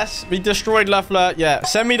 Oh, yes. We destroyed Leffler. Yeah,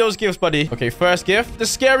 send me those gifts, buddy. Okay, first gift. The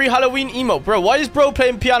scary Halloween emote. Bro, why is bro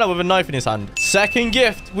playing piano with a knife in his hand? Second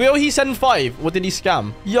gift. Will he send 5? Or did he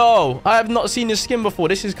scam? Yo, I have not seen his skin before.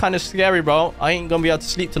 This is kind of scary, bro. I ain't gonna be able to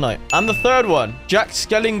sleep tonight. And the third one. Jack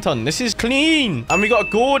Skellington. This is clean. And we got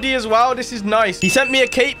Gordy as well. This is nice. He sent me a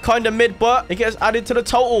cape, kind of mid-butt. It gets added to the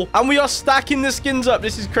total. And we are stacking the skins up.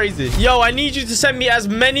 This is crazy. Yo, I need you to send me as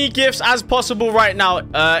many gifts as possible right now.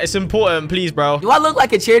 It's important, please, bro. Do I look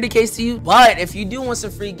like a charity case to you? But if you do want some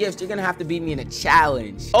free gifts, you're gonna have to beat me in a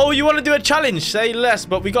challenge. Oh, you want to do a challenge? Say less,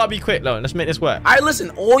 but we gotta be quick, though. Let's make this work. All right,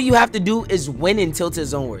 listen. All you have to do is win in Tilted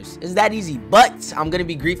Zone Wars. It's that easy. But I'm gonna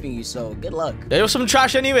be griefing you, so good luck. Yeah, you're some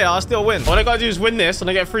trash anyway. I'll still win. All I gotta do is win this, and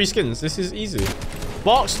I get free skins. This is easy.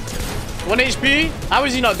 Box. 1 HP. How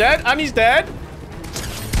is he not dead? And he's dead.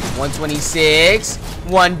 126.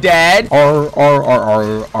 One dead. Oh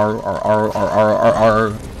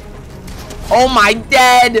my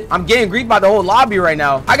dead. I'm getting griefed by the whole lobby right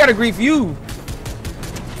now. I gotta grief you.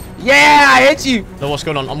 Yeah, I hit you. No, what's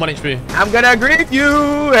going on? I'm 1 HP. I'm gonna grief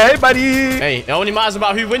you. Hey, buddy. Hey, it only matters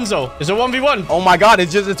about who wins, though. It's a 1v1. Oh my god,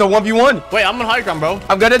 it's a 1v1. Wait, I'm on high ground, bro.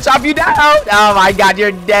 I'm gonna chop you down. Oh my god,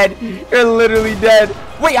 you're dead. You're literally dead.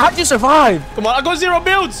 Wait, how'd you survive? Come on, I got 0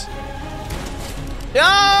 builds.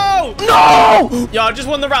 Yo! No! Yo, I just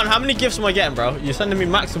won the round. How many gifts am I getting, bro? You're sending me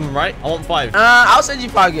maximum, right? I want 5. I'll send you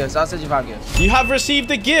 5 gifts. I'll send you 5 gifts. You have received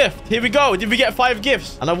a gift. Here we go. Did we get 5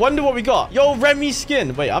 gifts? And I wonder what we got. Yo, Remy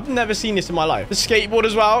skin. Wait, I've never seen this in my life. The skateboard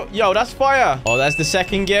as well. Yo, that's fire. Oh, that's the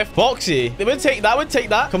second gift. Boxy. We'll take that. We'll take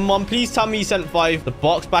that. Come on, please tell me you sent 5. The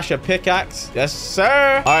box basher pickaxe. Yes,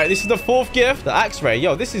 sir. All right, this is the 4th gift. The axe ray.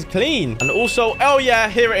 Yo, this is clean. And also, oh yeah,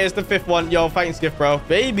 here it is, the 5th one. Yo, thanks, gift, bro.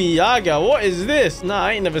 Baby Yaga, what is this? Nah,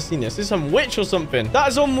 I ain't never seen this. This is some witch or something.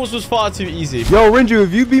 That almost was far too easy. Yo, Renju,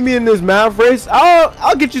 if you beat me in this math race,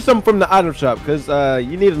 I'll get you some from the item shop because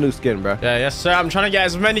you need a new skin, bro. Yeah, yes, sir. I'm trying to get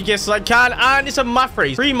as many gifts as I can. And it's a math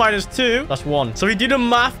race. 3 minus 2. That's 1. So we do the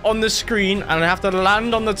math on the screen and I have to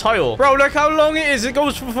land on the tile. Bro, look how long it is. It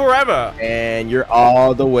goes for forever. And you're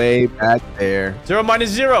all the way back there. 0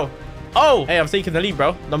 minus 0. Oh, hey, I'm taking the lead,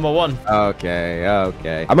 bro. Number 1. Okay. I'm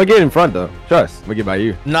gonna get in front, though. Trust. I'm gonna get by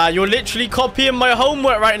you. Nah, you're literally copying my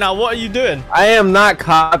homework right now. What are you doing? I am not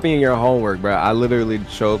copying your homework, bro. I literally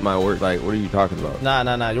showed my work. Like, what are you talking about? Nah.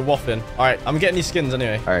 You're waffling. All right, I'm getting these skins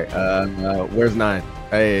anyway. All right, where's 9?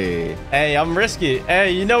 Hey. Hey, I'm risky.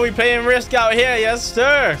 Hey, you know we playing risk out here. Yes,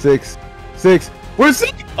 sir. 6. Where's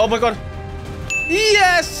 6? Oh, my God.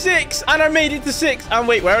 Yes, 6. And I made it to 6. And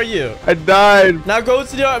wait, where are you? I died. Now go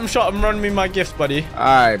to the item shop and run me my gifts, buddy. All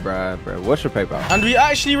right, bro. What's your PayPal? And we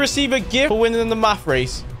actually receive a gift for winning the math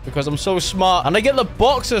race. Because I'm so smart. And I get the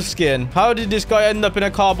boxer skin. How did this guy end up in a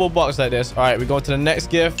cardboard box like this? All right, we go to the next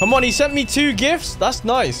gift. Come on, he sent me 2 gifts. That's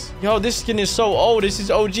nice. Yo, this skin is so old. This is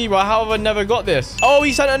OG, bro. How have I never got this? Oh,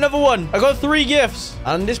 he sent another one. I got 3 gifts.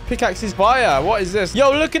 And this pickaxe is fire. What is this? Yo,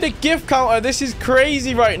 look at the gift counter. This is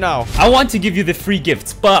crazy right now. I want to give you the free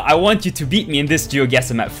gifts, but I want you to beat me in this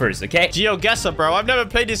GeoGuessr map first, okay? GeoGuessr, bro. I've never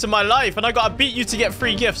played this in my life. And I gotta beat you to get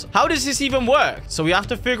free gifts. How does this even work? So we have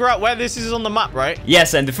to figure out where this is on the map, right?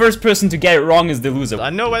 Yes, and the first person to get it wrong is the loser. I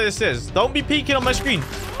know where this is. Don't be peeking on my screen.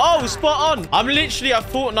 Oh, spot on. I'm literally a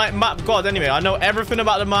Fortnite map god anyway. I know everything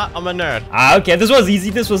about the map. I'm a nerd. Okay, this was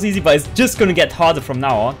easy, but it's just gonna get harder from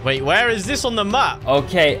now on. Wait, where is this on the map?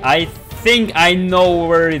 Okay, I think I know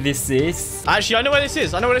where this is. Actually, I know where this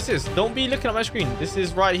is. Don't be looking at my screen. This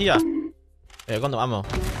is right here. Hey, I got no ammo.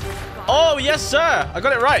 Oh, yes, sir. I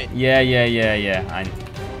got it right. Yeah.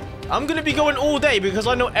 I'm going to be going all day because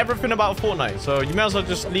I know everything about Fortnite. So you may as well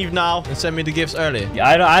just leave now and send me the gifts early. Yeah,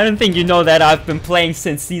 I don't think you know that I've been playing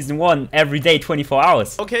since season 1 every day, 24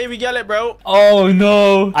 hours. Okay, we get it, bro. Oh,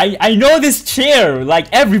 no. I know this chair. Like,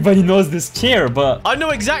 everybody knows this chair, but... I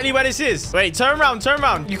know exactly where this is. Wait, turn around.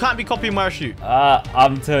 You can't be copying my shoot.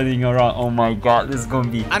 I'm turning around. Oh, my God. This is going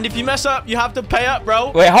to be... And if you mess up, you have to pay up,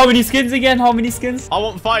 bro. Wait, how many skins again? How many skins? I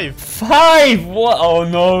want 5. 5? What? Oh,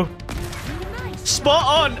 no. Spot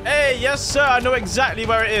on. Hey, yes, sir. I know exactly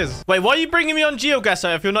where it is. Wait, why are you bringing me on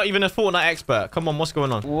GeoGuessr if you're not even a Fortnite expert? Come on, what's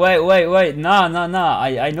going on? Wait. Nah.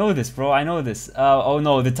 I know this, bro. I know this. Oh,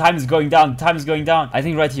 no. The time is going down. I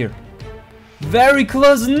think right here. Very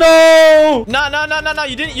close. No! No.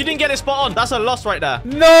 You didn't get it spot on. That's a loss right there.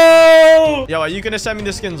 No! Yo, are you going to send me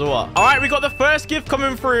the skins or what? All right, we got the first gift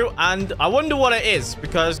coming through, and I wonder what it is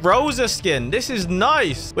because Rosa skin. This is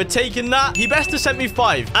nice. We're taking that. He best to send me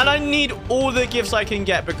 5, and I need all the gifts I can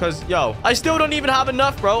get because, yo, I still don't even have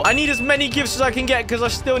enough, bro. I need as many gifts as I can get because I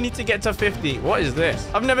still need to get to 50. What is this?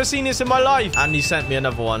 I've never seen this in my life. And he sent me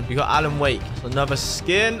another one. We got Alan Wake. Another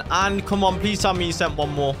skin, and come on, please tell me you sent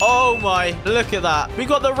one more. Oh, my. Look at that. We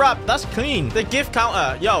got the wrap. That's clean. The gift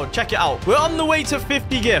counter. Yo, check it out. We're on the way to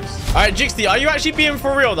 50 gifts. All right, Jixty, are you actually being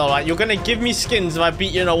for real, though? Like, you're going to give me skins if I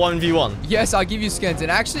beat you in a 1v1? Yes, I'll give you skins.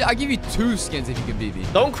 And actually, I'll give you 2 skins if you can beat me.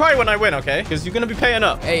 Don't cry when I win, okay? Because you're going to be paying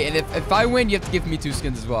up. Hey, and if I win, you have to give me 2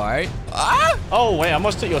 skins as well, all right? Oh, wait. I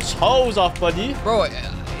must take your toes off, buddy. Bro,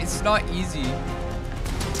 it's not easy.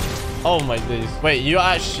 Oh, my days. Wait, you're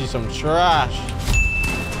actually some trash.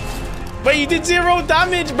 Wait, you did 0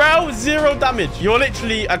 damage, bro. 0 damage. You're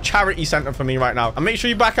literally a charity center for me right now. And make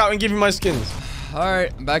sure you back out and give me my skins. All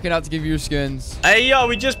right, I'm backing out to give you your skins. Hey, yo,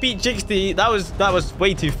 we just beat Jixty. That was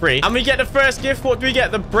way too free. And we get the first gift. What do we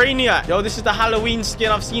get? The Brainiac. Yo, this is the Halloween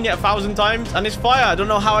skin. I've seen it 1,000 times. And it's fire. I don't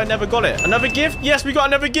know how I never got it. Another gift? Yes, we got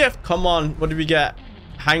another gift. Come on. What did we get?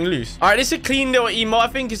 hang loose. All right, this is a clean little emo. I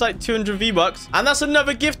think it's like 200 V-Bucks. And that's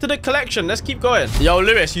another gift to the collection. Let's keep going. Yo,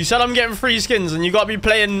 Lewis, you said I'm getting free skins and you got to be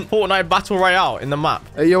playing Fortnite Battle Royale in the map.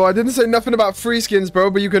 Hey, yo, I didn't say nothing about free skins,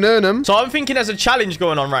 bro, but you can earn them. So I'm thinking there's a challenge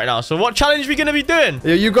going on right now. So what challenge are we going to be doing?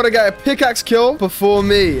 Yeah, you got to get a pickaxe kill before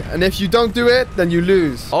me. And if you don't do it, then you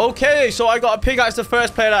lose. Okay, so I got a pickaxe the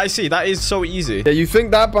first player that I see. That is so easy. Yeah, you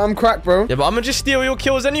think that, but I'm cracked, bro. Yeah, but I'm going to just steal your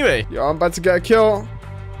kills anyway. Yo, I'm about to get a kill.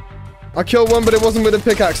 I killed one, but it wasn't with a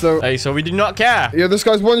pickaxe, though. Hey, so we do not care. Yeah, this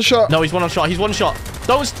guy's one shot. No, he's one shot. He's one shot.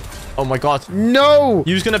 Don't... Oh, my God. No.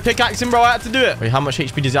 You was going to pickaxe him, bro. I had to do it. Wait, how much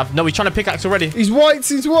HP does he have? No, he's trying to pickaxe already. He's whites.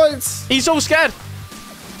 He's whites. He's so scared.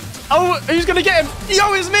 Oh, who's going to get him?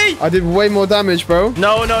 Yo, it's me. I did way more damage, bro.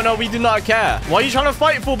 No, no, no. We do not care. Why are you trying to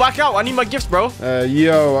fight? Fall back out. I need my gifts, bro.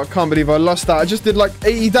 Yo, I can't believe I lost that. I just did like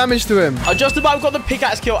 80 damage to him. I just about got the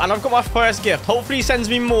pickaxe kill and I've got my first gift. Hopefully he sends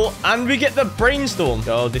me more and we get the brainstorm.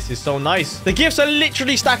 Yo, this is so nice. The gifts are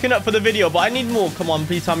literally stacking up for the video, but I need more. Come on,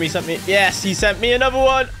 please tell me he sent me. Yes, he sent me another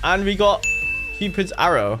one. And we got Cupid's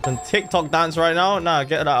arrow. And TikTok dance right now. Nah,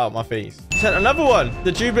 get that out of my face. Sent another one,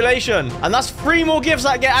 the jubilation, and that's 3 more gifts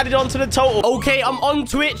that get added onto the total. Okay, I'm on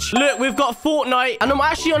Twitch. Look, we've got Fortnite and I'm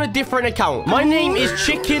actually on a different account. My name is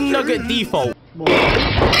Chicken Nugget Default.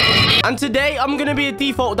 And today I'm gonna be a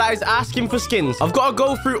default that is asking for skins. I've got to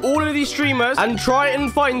go through all of these streamers and try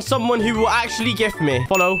and find someone who will actually gift me.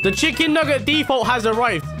 Follow. The Chicken Nugget Default has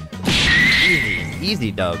arrived. Easy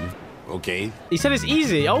dub. Okay. He said it's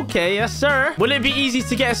easy. Okay, yes, sir. Will it be easy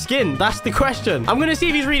to get a skin? That's the question. I'm going to see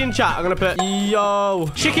if he's reading chat. I'm going to put, yo.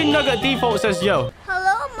 Chicken Nugget Default says, yo.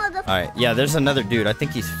 Hello, mother. All right, yeah, there's another dude. I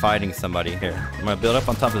think he's fighting somebody here. I'm going to build up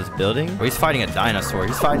on top of this building. Oh, he's fighting a dinosaur.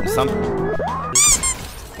 He's fighting something.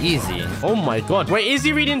 Easy. Oh my God. Wait, is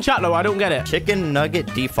he reading chat though? I don't get it. Chicken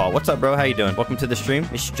Nugget Default. What's up, bro? How you doing? Welcome to the stream.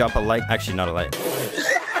 You should drop a like. Actually, not a like.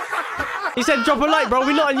 He said drop a like, bro.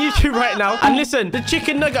 We're not on YouTube right now. And listen, the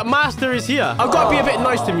Chicken Nugget Master is here. I've got to be a bit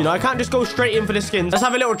nice to him, you know. I can't just go straight in for the skins. Let's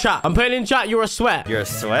have a little chat. I'm putting in chat, you're a sweat. You're a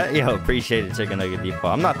sweat? Yo, appreciate it, Chicken Nugget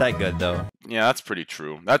Default. I'm not that good, though. Yeah, that's pretty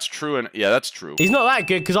true. That's true, and yeah, that's true. He's not that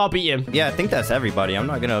good because I'll beat him. Yeah, I think that's everybody. I'm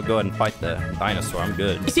not gonna go ahead and fight the dinosaur. I'm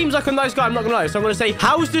good. He seems like a nice guy. I'm not gonna lie. So I'm gonna say,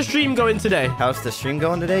 how's the stream going today? How's the stream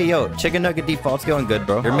going today? Yo, Chicken Nugget Default's going good,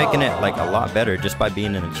 bro. You're making it like a lot better just by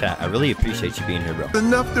being in the chat. I really appreciate you being here, bro.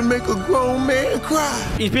 Enough to make a grown man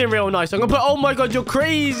cry. He's being real nice. I'm gonna put, oh my God, you're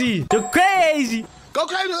crazy. You're crazy. Go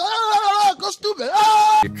crazy. Go stupid.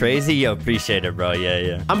 You're crazy? Yo, appreciate it, bro. Yeah,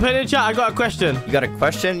 yeah. I'm putting in chat. I got a question. You got a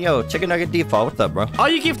question? Yo, Chicken Nugget Default. What's up, bro? Are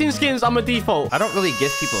you gifting skins? I'm a default. I don't really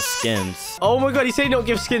give people skins. Oh my God, he said he don't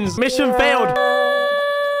give skins. Mission failed.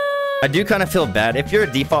 I do kind of feel bad. If you're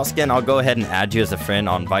a default skin, I'll go ahead and add you as a friend.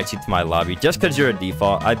 I'll invite you to my lobby just because you're a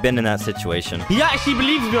default. I've been in that situation. He actually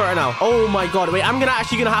believes me right now. Oh my God. Wait, I'm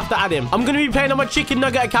actually gonna have to add him. I'm gonna be playing on my Chicken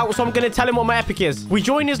Nugget account, so I'm gonna tell him what my epic is. We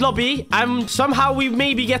join his lobby and somehow we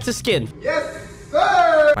maybe get a skin. Yes,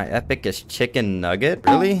 sir. My epic is Chicken Nugget?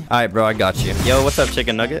 Really? All right, bro, I got you. Yo, what's up,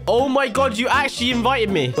 Chicken Nugget? Oh my God, you actually invited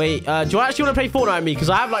me. Wait, do you actually want to play Fortnite with me? Because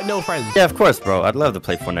I have like no friends. Yeah, of course, bro. I'd love to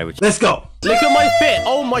play Fortnite with you. Let's go. Look at my fit.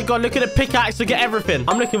 Oh my God, look at the pickaxe to get everything.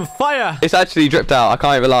 I'm looking fire. It's actually dripped out. I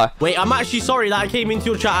can't even lie. Wait, I'm actually sorry that I came into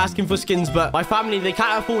your chat asking for skins, but my family, they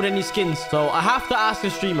can't afford any skins. So I have to ask a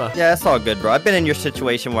streamer. Yeah, it's all good, bro. I've been in your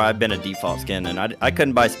situation where I've been a default skin, and I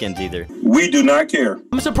couldn't buy skins either. We do not care.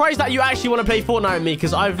 I'm surprised that you actually want to play Fortnite with me,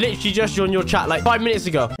 because I've literally just joined your chat like 5 minutes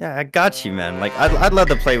ago. Yeah, I got you, man. Like, I'd love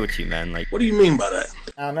to play with you, man. Like, what do you mean by that?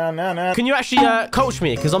 No. Can you actually coach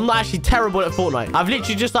me? Because I'm not actually terrible at Fortnite. I've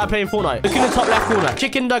literally just started playing Fortnite. Look in the top left corner.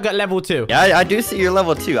 Chicken Nugget level 2. Yeah, I do see you're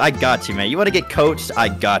level 2. I got you, man. You want to get coached? I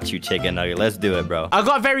got you, Chicken Nugget. Let's do it, bro. I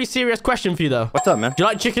got a very serious question for you, though. What's up, man? Do you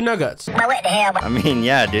like chicken nuggets? What the hell? I mean,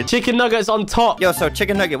 yeah, dude. Chicken nuggets on top. Yo, so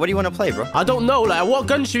Chicken Nugget, what do you want to play, bro? I don't know. Like, what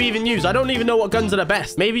guns should we even use? I don't even know what guns are the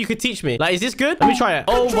best. Maybe you could teach me. Like, is this good? Let me try it.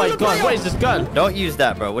 Oh my God, what is this gun? Don't use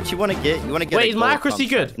that, bro. What you want to get? You want to get? Wait, is my accuracy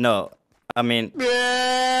good? No. I mean...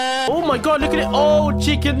 Oh my God, look at it. Oh,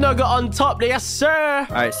 Chicken Nugget on top. Yes, sir.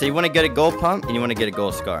 All right, so you want to get a gold pump and you want to get a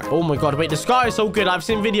gold scar. Oh my God, wait, the scar is so good. I've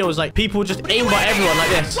seen videos like people just aimbot everyone like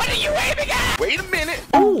this. What are you aiming at? Wait a minute.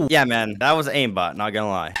 Ooh. Yeah, man, that was aimbot, not gonna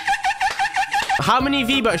lie. How many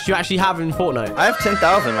V-Bucks do you actually have in Fortnite? I have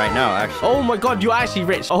 10,000 right now, actually. Oh my God, you're actually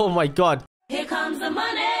rich. Oh my God. Here comes the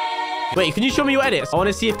money. Wait, can you show me your edits? I want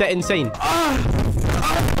to see if they're insane.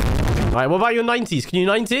 All right, what about your 90s? Can you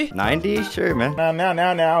 90? 90? Sure, man.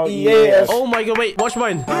 Now. Yes. Oh my God, wait, watch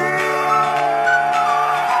mine.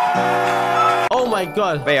 Oh my my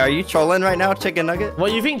god. Wait, are you trolling right now, Chicken Nugget?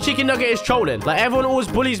 Well, you think Chicken Nugget is trolling? Like, everyone always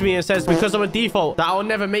bullies me and says because I'm a default that I'll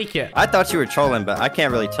never make it. I thought you were trolling, but I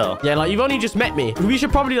can't really tell. Yeah, like, you've only just met me. We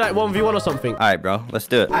should probably, like, 1v1 or something. All right, bro. Let's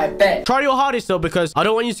do it. I bet. Try your hardest, though, because I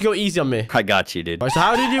don't want you to go easy on me. I got you, dude. All right, so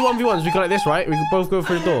how do you do 1v1s? We go like this, right? We can both go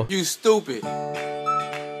through the door. You stupid.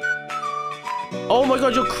 Oh my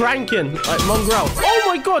god, you're cranking. Like, mongrel. Oh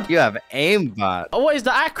my god. You have aimbot. Oh, what is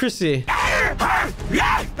the accuracy? Why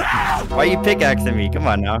are you pickaxing me? Come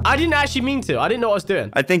on now. I didn't actually mean to. I didn't know what I was doing.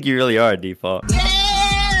 I think you really are a default.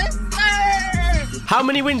 How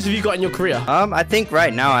many wins have you got in your career? I think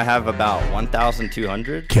right now I have about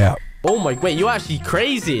 1,200. Cap. Oh my, wait, you're actually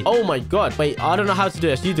crazy. Oh my god. Wait, I don't know how to do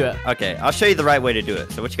this. You do it. Okay, I'll show you the right way to do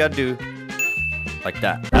it. So what you gotta do, like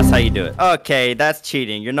that. That's how you do it. Okay, that's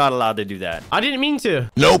cheating. You're not allowed to do that. I didn't mean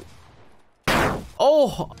to. Nope.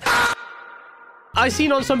 Oh. I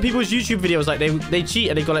seen on some people's YouTube videos, like, they cheat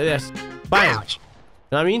and they go like this. Bam. Ouch. You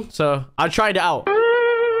know what I mean? So, I tried it out.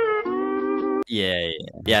 Yeah,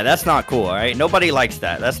 that's not cool, all right? Nobody likes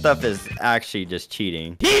that. That stuff is actually just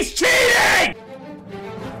cheating. He's cheating!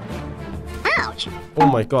 Ouch. Oh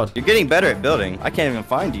my god. You're getting better at building. I can't even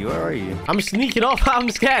find you. Where are you? I'm sneaking off. I'm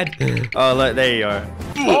scared. Oh, look, there you are.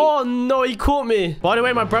 Oh no, he caught me. By the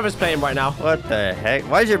way, my brother's playing right now. What the heck?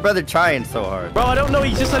 Why is your brother trying so hard? Bro, I don't know.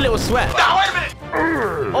 He's just a little sweat. No, wait a minute.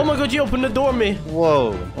 Oh my god, you opened the door on me.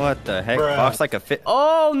 Whoa, what the heck? Box like a fit.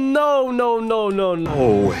 Oh no.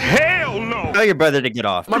 Oh, hell no. Tell your brother to get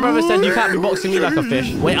off. My brother said you can't be boxing me like a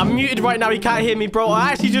fish. Wait, I'm muted right now. He can't hear me, bro.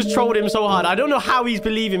 I actually just trolled him so hard. I don't know how he's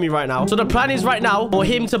believing me right now. So the plan is right now for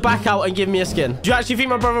him to back out and give me a skin. Do you actually think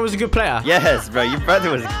my brother was a good player? Yes, bro. Your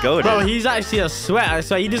brother was goated. Bro, he's actually a sweat. I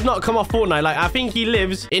swear. He does not come off Fortnite. Like, I think he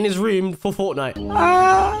lives in his room for Fortnite.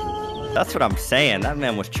 That's what I'm saying. That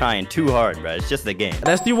man was trying too hard, bro. It's just a game.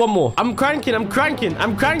 Let's do one more. I'm cranking.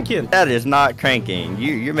 That is not cranking.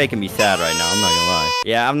 You're making me sad right now. I'm not gonna lie.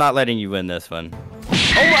 Yeah, I'm not letting you win this one.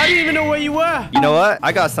 Oh, I didn't even know where you were. You know what?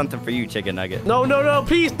 I got something for you, Chicken Nugget. No,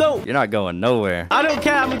 please don't. You're not going nowhere. I don't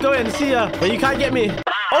care. I'm going. See ya. But you can't get me.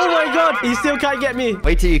 Oh my god. He still can't get me.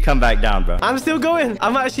 Wait till you come back down, bro. I'm still going.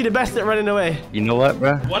 I'm actually the best at running away. You know what,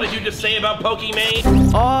 bro? What did you just say about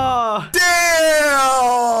Pokemon? Oh. Damn!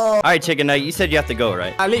 All right, Chicken Nugget. You said you have to go,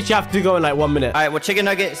 right? I literally have to go in like 1 minute. All right, well, Chicken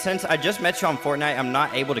Nugget, since I just met you on Fortnite, I'm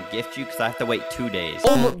not able to gift you because I have to wait 2 days.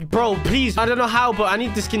 Oh, bro, please. I don't know how, but I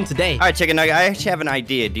need the skin today. All right, Chicken Nugget. I actually have an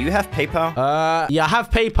idea. Do you have PayPal? Yeah, I have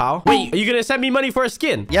PayPal. Wait, are you gonna send me money for a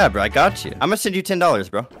skin? Yeah, bro, I got you. I'm gonna send you $10,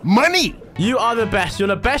 bro. Money! You are the best. You're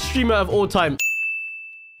the best streamer of all time.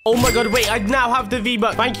 Oh my god, wait, I now have the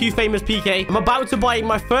V-Buck. Thank you, famous PK. I'm about to buy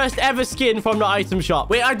my first ever skin from the item shop.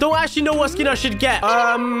 Wait, I don't actually know what skin I should get.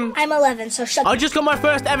 I'm 11, so shut up. I just got my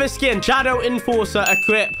first ever skin. Shadow Enforcer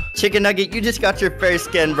equip. Chicken Nugget, you just got your first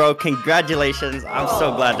skin, bro. Congratulations. I'm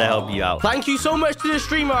so glad to help you out. Thank you so much to the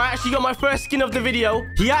streamer. I actually got my first skin of the video.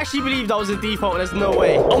 He actually believed I was a default. There's no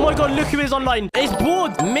way. Oh my god, look who is online. It's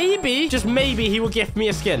bored. Maybe, just maybe, he will gift me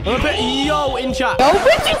a skin. I'm gonna put yo in chat. No,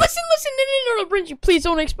 Renju, listen. No, Renju, please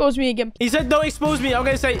don't expose me again. He said, don't expose me. I'm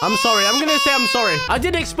going to say, I'm sorry. I'm going to say I'm sorry. I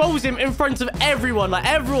did expose him in front of everyone. Like,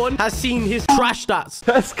 everyone has seen his trash stats.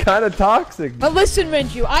 That's kind of toxic. But listen,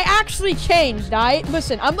 Renju, I actually changed, alright?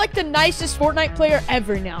 Listen, I'm like the nicest Fortnite player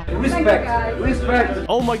ever now. Respect.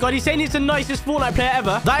 Oh my god, he's saying he's the nicest Fortnite player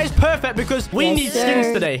ever. That is perfect because we need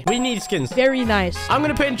skins today. We need skins. Very nice. I'm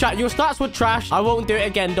going to put in chat, your stats were trash. I won't do it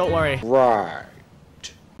again. Don't worry. Right.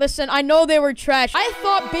 Listen, I know they were trash. I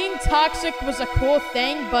thought being toxic was a cool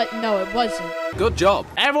thing, but no, it wasn't. Good job.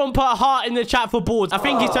 Everyone put a heart in the chat for Boards. I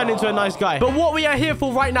think he's turned into a nice guy. But what we are here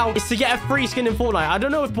for right now is to get a free skin in Fortnite. I don't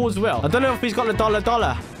know if Boards will. I don't know if he's got the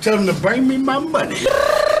 $. Tell him to bring me my money.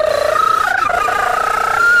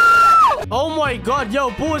 Oh my god, yo,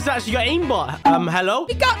 Boards actually got aimbot. Hello?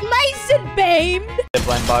 He got laser beamed.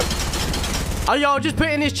 Blind bug. Oh, yo, just put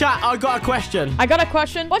in his chat. I got a question. I got a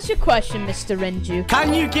question. What's your question, Mr. Renju?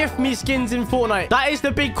 Can you gift me skins in Fortnite? That is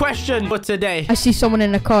the big question for today. I see someone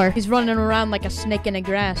in a car. He's running around like a snake in the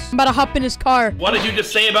grass. I'm about to hop in his car. What did you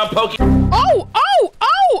just say about Pokemon? Oh!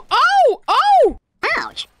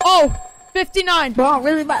 Ouch! Oh, 59. Bro, I'm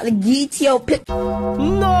really about to get your pick. No!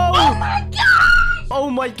 Oh my god! Oh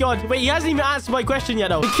my god. Wait, he hasn't even answered my question yet,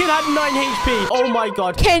 though. The kid had 9 HP. Oh my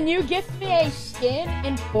god. Can you gift me a skin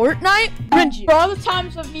in Fortnite? Renju, for all the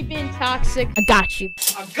times of me being toxic, I got you.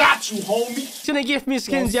 I got you, homie. He's gonna gift me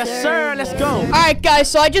skins. Yes, sir. Let's go. Alright, guys,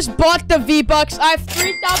 so I just bought the V-Bucks. I have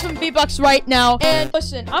 3,000 V-Bucks right now. And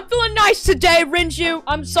listen, I'm feeling nice today, Renju.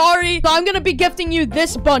 I'm sorry. So I'm gonna be gifting you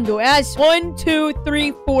this bundle. It has 1, 2,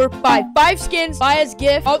 3, 4, 5. 5 skins. Buy as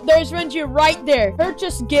gift. Oh, there's Renju right there.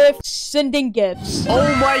 Purchase gift. sending gifts. Oh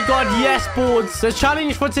my god, yes, boards. The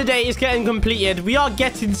challenge for today is getting completed. We are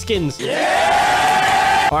getting skins.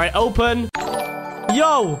 Yeah! All right, open.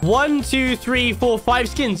 Yo, 1, 2, 3, 4, 5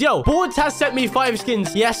 skins. Yo, Boards has sent me 5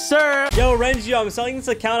 skins. Yes, sir. Yo, Renju, I'm selling this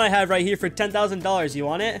account I have right here for $10,000. You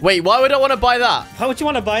want it? Wait, why would I want to buy that? Why would you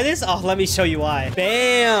want to buy this? Oh, let me show you why.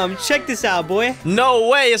 Bam. Check this out, boy. No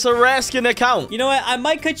way. It's a rare skin account. You know what? I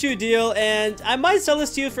might cut you a deal, and I might sell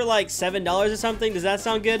this to you for like $7 or something. Does that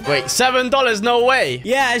sound good? Wait, $7? No way.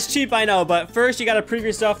 Yeah, it's cheap, I know. But first, you got to prove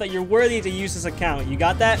yourself that you're worthy to use this account. You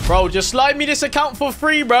got that? Bro, just slide me this account for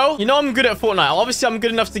free, bro. You know I'm good at Fortnite. Obviously, I'm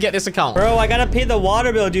good enough to get this account. Bro, I gotta pay the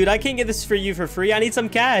water bill, dude. I can't get this for you for free. I need some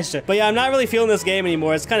cash. But yeah, I'm not really feeling this game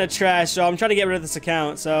anymore. It's kind of trash, so I'm trying to get rid of this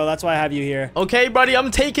account. So that's why I have you here. Okay, buddy,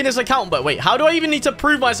 I'm taking this account. But wait, how do I even need to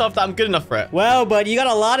prove myself that I'm good enough for it? Well, but you got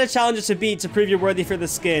a lot of challenges to beat to prove you're worthy for the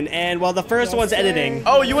skin. And, well, the first one's editing.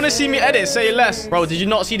 Oh, you want to see me edit? Say less. Bro, did you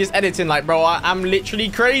not see this editing? Like, bro, I'm literally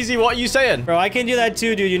crazy. What are you saying? Bro, I can do that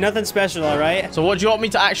too, dude. You're nothing special, all right? So what do you want me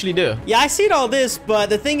to actually do? Yeah, I seen all this,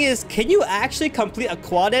 but the thing is, can you actually complete a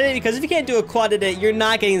quad edit? Because if you can't do a quad edit, you're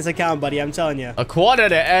not getting this account, buddy. I'm telling you. A quad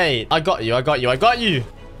edit? Hey, I got you. I got you. I got you.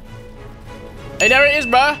 Hey, there it is,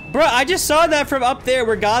 bruh. Bro, I just saw that from up there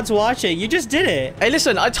where God's watching. You just did it. Hey,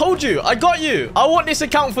 listen, I told you. I got you. I want this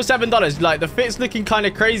account for $7. Like, the fit's looking kind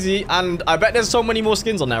of crazy, and I bet there's so many more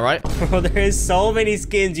skins on there, right? Bro, there is so many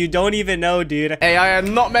skins you don't even know, dude. Hey, I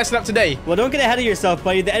am not messing up today. Well, don't get ahead of yourself,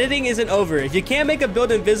 buddy. The editing isn't over. If you can't make a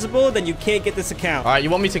build invisible, then you can't get this account. All right, you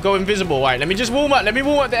want me to go invisible? All right, let me just warm up. Let me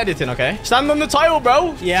warm up the editing, okay? Stand on the tile,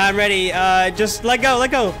 bro. Yeah, I'm ready. Just let go, let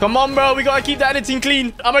go. Come on, bro. We got to keep the editing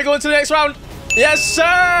clean. I'm going to go into the next round. Yes, sir.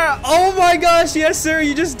 Oh my gosh, yes, sir.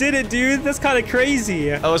 You just did it, dude. That's kind of crazy.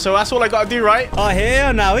 Oh, so that's all I got to do, right? Oh,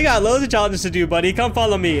 hell no. We got loads of challenges to do, buddy. Come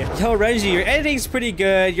follow me. Yo, Renju, your editing's pretty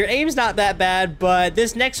good. Your aim's not that bad, but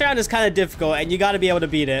this next round is kind of difficult, and you got to be able to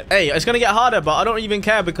beat it. Hey, it's going to get harder, but I don't even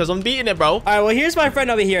care because I'm beating it, bro. All right, well, here's my friend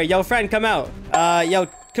over here. Yo, friend, come out. Yo,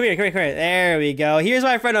 come here, come here, come here. There we go. Here's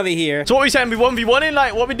my friend over here. So what are we saying? We 1v1-ing?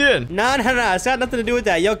 Like, what are we doing? No. It's got nothing to do with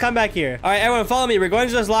that. Yo, come back here. All right, everyone, follow me. We're going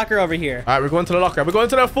to this locker over here. All right, we're going to the locker. We're going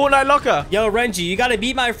to the Fortnite locker. Yo, Renju, you got to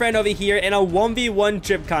beat my friend over here in a 1v1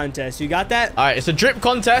 drip contest. You got that? All right, it's a drip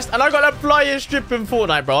contest, and I got the flyest drip in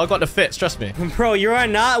Fortnite, bro. I got the fits, trust me. Bro, you are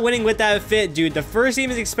not winning with that fit, dude. The first team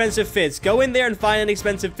is expensive fits. Go in there and find an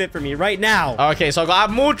expensive fit for me right now. Okay, so I got to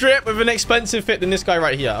have more drip with an expensive fit than this guy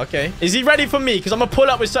right here. Okay. Is he ready for me? Because I'm going to pull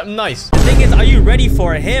up with something nice. The thing is, are you ready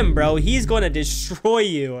for him, bro? He's going to destroy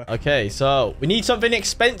you. Okay, so we need something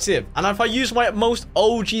expensive. And if I use my most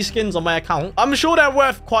OG skins on my account, I'm sure they're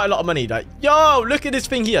worth quite a lot of money. Like, yo, look at this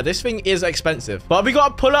thing here. This thing is expensive. But we got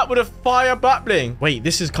to pull up with a fire back bling. Wait,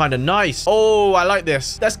 this is kind of nice. Oh, I like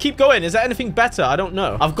this. Let's keep going. Is there anything better? I don't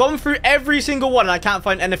know. I've gone through every single one and I can't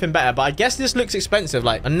find anything better. But I guess this looks expensive.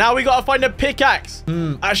 Like, and now we got to find a pickaxe.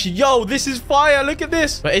 Actually, yo, this is fire. Look at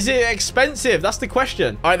this. But is it expensive? That's the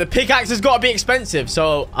question. All right, the pickaxe has got to be expensive.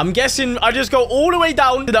 So I'm guessing I just go all the way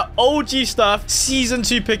down to the OG stuff. Season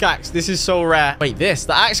 2 pickaxe. This is so rare. Wait, the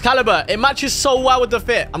Excalibur. It matches so well with the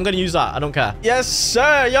fit. I'm going to use that. I don't care. Yes,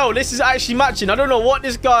 sir. Yo, this is actually matching. I don't know what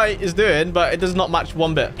this guy is doing, but it does not match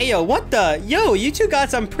one bit. Hey, yo, what the? Yo, you two got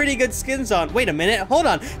some pretty good skins on. Wait a minute. Hold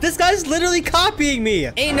on. This guy's literally copying me.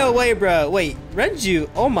 Ain't no way, bro. Wait, Renju.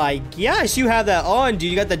 Oh my gosh, you have that on, dude.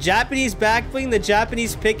 You got the Japanese back bling, the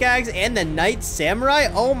Japanese pickaxe, and the Knight Samurai.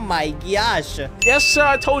 Oh my gosh. Yes, sir.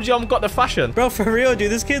 I told you I've got the fashion. Bro, for real,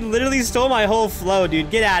 dude. This kid literally stole my whole flow, dude.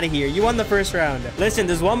 Get out of here. You won the first round. Listen,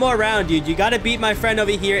 there's one more round, dude. You gotta beat my friend over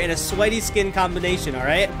here in a sweaty skin combination, all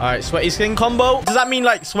right? All right, sweaty skin combo. Does that mean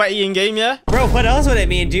like sweaty in game, yeah? Bro, what else would it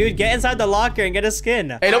mean, dude? Get inside the locker and get a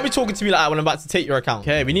skin. Hey, don't be talking to me like that when I'm about to take your account.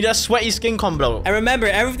 Okay, we need a sweaty skin combo. And remember,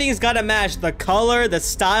 everything's gotta match. The color, the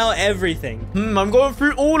style, everything. I'm going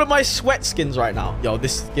through all of my sweat skins right now. Yo,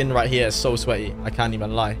 this skin right here is so sweaty. I can't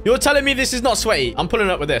even lie. You're telling me this is not sweaty? I'm pulling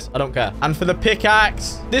up with this. I don't care. And for the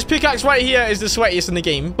pickaxe, this pickaxe right here is the sweatiest in the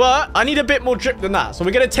game, but I need a bit more drip than that. So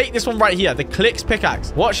we're going to take this one right here, the Clicks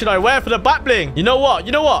pickaxe. What should I wear for the back bling? You know what?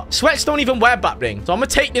 You know what? Sweats don't even wear back bling. So I'm going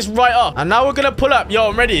to take this right off. And now we're going to pull up. Yo,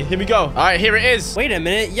 I'm ready. Here we go. All right, here it is. Wait a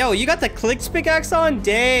minute. Yo, you got the Clicks pickaxe on?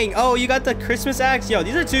 Dang. Oh, you got the Christmas axe? Yo,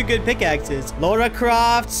 these are two good pickaxes. Croft, Laura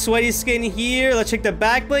Croft, sweaty skin here. Let's check the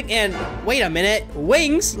back bling. And wait a minute.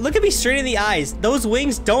 Wings? Look at me straight in the eyes. Those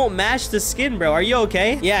wings don't match the skin, bro. Are you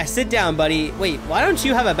okay? Yeah, sit down, buddy. Wait, why don't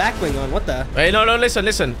you have a back bling on? What the? Hey, no, listen.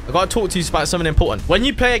 I gotta talk to you about something important. When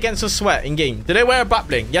you play against a sweat in game, do they wear a back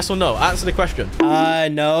bling? Yes or no? Answer the question.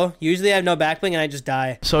 No. Usually I have no back bling and I just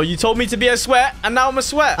die. So you told me to be a sweat, and now I'm a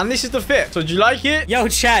sweat, and this is the fit. So do you like it? Yo,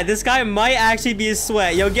 chat, this guy might actually be a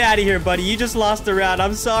sweat. Yo, get out of here, buddy. You just lost the round.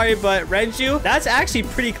 I'm sorry, but Renju, that's actually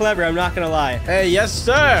pretty clever. I'm not gonna lie. Hey, yes,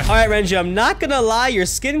 sir. All right, Renju, I'm not gonna lie. Your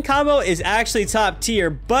skin combo is actually top tier,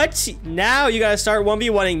 but now you gotta start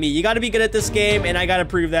 1v1ing me. You gotta be good at this game, and I gotta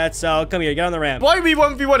prove that. So come here, get on the ramp. Why are we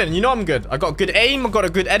 1v1ing? You know I'm good. I got good aim. I got a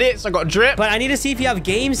good edits. I got drip. But I need to see if you have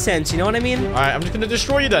game sense. You know what I mean? All right, I'm just gonna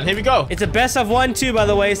destroy you then. Here we go. It's a best of 1 too, by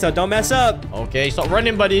the way, so don't mess up. Okay, stop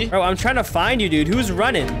running, buddy. Bro, I'm trying to find you, dude. Who's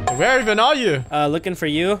running? Where even are you? Looking for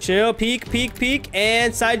you. Chill, peek,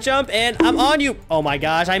 and side jump, and I'm on you. Oh my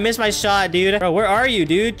gosh, I missed my shot, dude. Bro, where are you,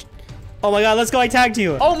 dude? Oh my god, let's go. I tagged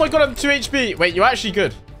you. Oh my god, I'm 2 HP. Wait, you're actually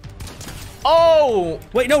good. Oh!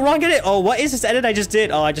 Wait, no, wrong edit. Oh, what is this edit I just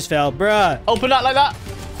did? Oh, I just fell. Bruh. Open that like that.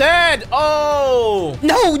 Dead. Oh!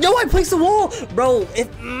 No, I placed the wall. Bro,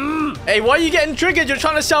 Hey, why are you getting triggered? You're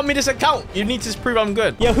trying to sell me this account. You need to prove I'm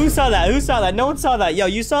good. Yo, who saw that? No one saw that. Yo,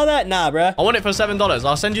 you saw that? Nah, bruh. I want it for $7.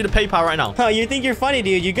 I'll send you the PayPal right now. Huh, you think you're funny,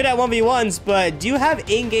 dude. You're good at 1v1s, but do you have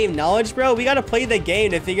in-game knowledge, bro? We gotta play the game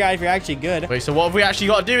to figure out if you're actually good. Wait, so what have we actually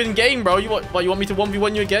got to do in game, bro? You want me to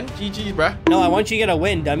 1v1 you again? GG, bruh. No, I want you to get a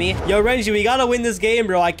win, dummy. Yo, Renju, we gotta win this game,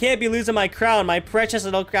 bro. I can't be losing my crown, my precious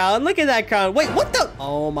little crown. Look at that crown. Wait, what the?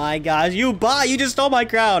 Oh my gosh, you bot. You just stole my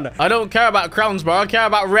crown. I don't care about crowns, bro. I care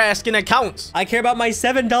about rare skin accounts. I care about my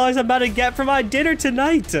 $7 I'm about to get for my dinner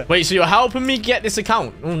tonight. Wait, so you're helping me get this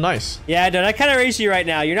account? Oh, nice. Yeah, dude, I kind of race you right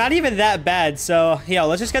now. You're not even that bad. So, yo,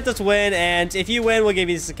 let's just get this win. And if you win, we'll give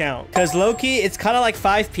you this account. Because low-key, it's kind of like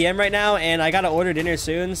 5 p.m. right now. And I got to order dinner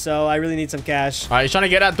soon. So I really need some cash. All right, you trying to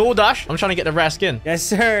get that DoorDash? I'm trying to get the rare skin. Yes,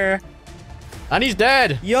 sir. And he's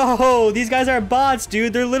dead. Yo, these guys are bots,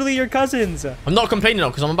 dude. They're literally your cousins. I'm not complaining though,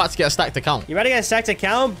 because I'm about to get a stacked account. You're about to get a stacked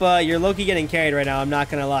account, but you're low-key getting carried right now. I'm not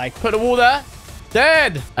going to lie. Put the wall there.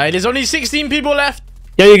 Dead. Hey, there's only 16 people left.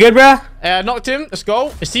 Yo, you good, bro? I knocked him. Let's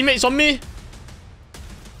go. His teammate's on me.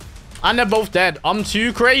 And they're both dead. I'm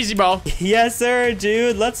too crazy, bro. Yes, sir,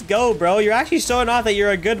 dude. Let's go, bro. You're actually showing off that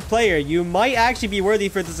you're a good player. You might actually be worthy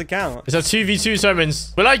for this account. It's a 2v2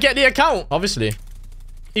 summons. Will I get the account? Obviously.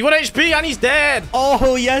 He 1 HP and he's dead.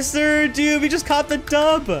 Oh, yes, sir, dude. We just caught the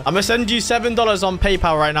dub. I'm going to send you $7 on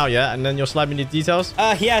PayPal right now, yeah? And then you'll slide me the details.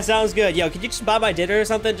 Yeah, sounds good. Yo, could you just buy my dinner or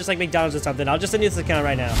something? Just like McDonald's or something. I'll just send you this account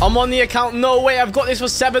right now. I'm on the account. No way. I've got this for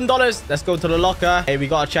 $7. Let's go to the locker. Hey, we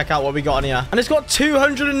got to check out what we got on here. And it's got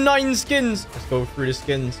 209 skins. Let's go through the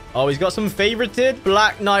skins. Oh, he's got some favorited.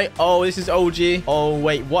 Black Knight. Oh, this is OG. Oh,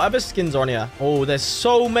 wait. What other skins are on here? Oh, there's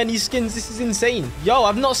so many skins. This is insane. Yo,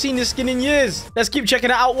 I've not seen this skin in years. Let's keep checking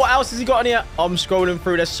it out. What else has he got on here? I'm scrolling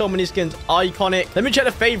through. There's so many skins. Iconic. Let me check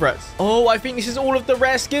the favorites. Oh, I think this is all of the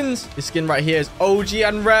rare skins. This skin right here is OG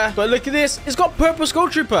and rare. But look at this. It's got Purple Skull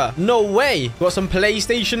Trooper. No way. Got some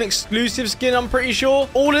PlayStation exclusive skin, I'm pretty sure.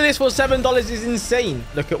 All of this for $7 is insane.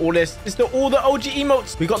 Look at all this. It's all the OG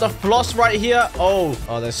emotes. We got the floss right here. Oh,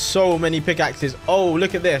 there's so many pickaxes. Oh,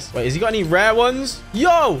 look at this. Wait, has he got any rare ones?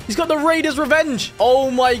 Yo, he's got the Raiders Revenge.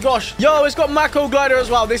 Oh my gosh. Yo, it's got Mako Glider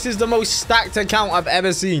as well. This is the most stacked account I've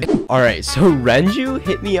ever seen. All right, so Renju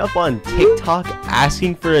hit me up on TikTok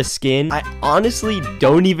asking for a skin. I honestly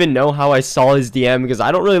don't even know how I saw his DM because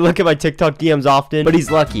I don't really look at my TikTok DMs often, but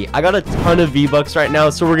he's lucky. I got a ton of V-Bucks right now,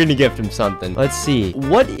 so we're gonna gift him something. Let's see.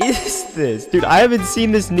 What is this? Dude, I haven't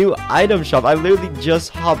seen this new item shop. I literally just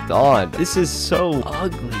hopped on. This is so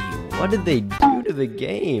ugly. What did they do to the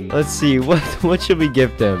game? Let's see. What should we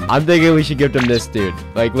gift him? I'm thinking we should gift him this dude.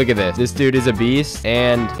 Like, look at this. This dude is a beast,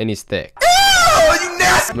 and he's thick.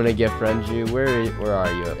 I'm gonna gift Renju. Where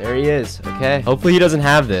are you? There he is. Okay. Hopefully he doesn't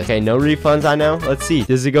have this. Okay, no refunds, I know. Let's see.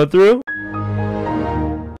 Does it go through?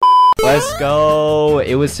 Let's go.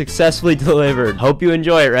 It was successfully delivered. Hope you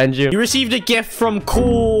enjoy it, Renju. You received a gift from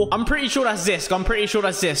Cool. I'm pretty sure that's Zisk.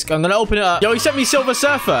 I'm gonna open it up. Yo, he sent me Silver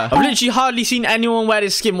Surfer. I've literally hardly seen anyone wear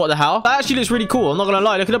this skin. What the hell? That actually looks really cool. I'm not gonna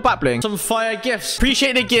lie. Look at the back bling. Some fire gifts.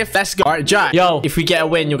 Appreciate the gift. Let's go. All right, Jack. Yo, if we get a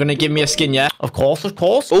win, you're gonna give me a skin, yeah? Of course.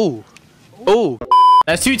 Ooh.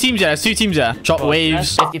 There's two teams there. Chop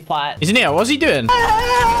waves. 55. Isn't he? What's he doing?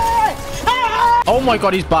 Oh my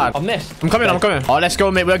god, he's bad. I missed. I'm coming. Oh, let's go,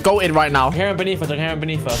 mate. We're goated right now. I hear him beneath us.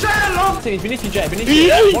 He's beneath you, Jay. Beneath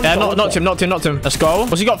you. Yeah, knocked him. Let's go.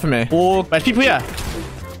 What's he got for me? Oh, there's people here.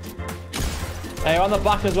 Hey, you're on the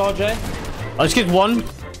back as well, Jay. I just get one.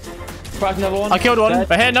 Cracked another one. I killed one.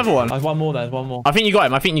 Dead. I hit another one. There's one more there. There's one more. I think you got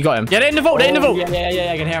him. I think you got him. Yeah, they're in the vault. They're in the vault. Yeah.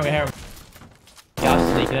 I can hear him. Yeah,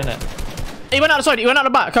 I'm sneaking in it. He went outside. He went out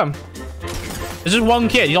the back. Come. There's just one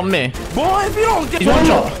kid. He's on me. Boy, if you don't get... He's one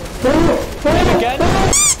shot. Again?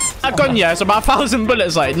 That gun, yeah, it's about 1,000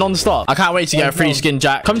 bullets, like, non-stop. I can't wait to get a free skin,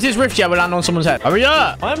 Jack. Come to this rift, yeah, we'll land on someone's head. Hurry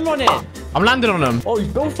up. I'm running. I'm landing on them. Oh,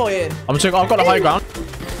 he's bullfighting. I've got the high ground.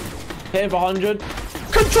 Hit him for 100.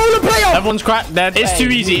 Controller player! Everyone's cracked dead. It's too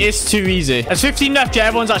easy. It's too easy. There's 15 left, yeah,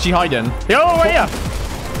 everyone's actually hiding. Yo, right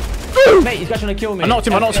here. Mate, he's trying to kill me. I knocked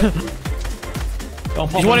him. He's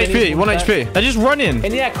 1 HP. 1 HP. They're just running.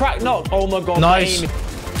 In the air, crack knocked. Oh my god. Nice.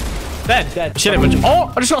 Dead. Shit,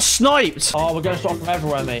 oh, I just got sniped. Oh, we're going to stop from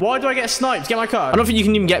everywhere, mate. Why do I get sniped? Get my card. I don't think you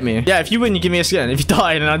can even get me. Yeah, if you win, you give me a skin. If you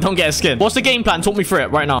die, then I don't get a skin. What's the game plan? Talk me through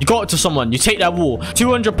it right now. You got it to someone. You take their wall.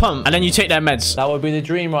 200 pump. And then you take their meds. That would be the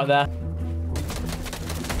dream right there.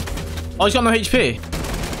 Oh, he's got no HP.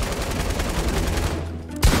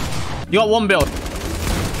 You got 1 build.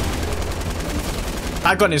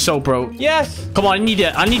 That gun is so broke. Yes. Come on, I need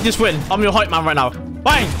it. I need this win. I'm your hype man right now.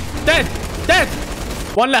 Bang. Dead.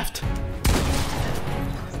 1 left.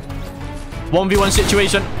 1v1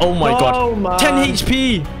 situation. Oh my god. Man. 10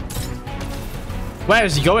 HP. Where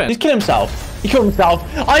is he going? He's killed himself. He killed himself.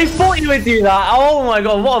 I thought you would do that. Oh my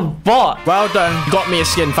god, what a bot. Well done. You got me a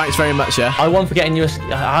skin. Thanks very much, yeah. I won for getting you a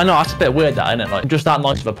skin. I know, that's a bit weird, that, isn't it? Like, I'm just that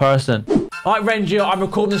nice of a person. Alright, Renju, I'm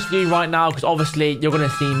recording this for you right now because obviously you're going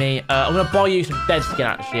to see me. I'm going to buy you some dead skin,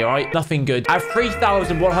 actually, alright? Nothing good. I have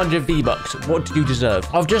 3,100 V-Bucks. What do you deserve?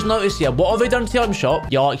 I've just noticed here. What have they done to the item shop?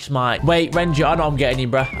 Yikes, mate. Wait, Renju, I know I'm getting you,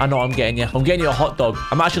 bruh. I know I'm getting you. I'm getting you a hot dog.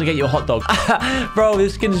 I'm actually going to get you a hot dog. Bro,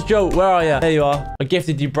 this skin's a joke. Where are you? There you are. I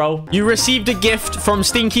gifted you, bro. You received a gift from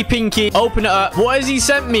Stinky Pinky. Open it up. What has he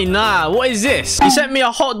sent me? Nah, what is this? He sent me a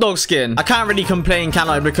hot dog skin. I can't really complain, can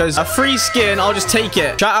I? Because a free skin, I'll just take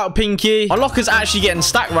it. Shout out Pinky. My locker's actually getting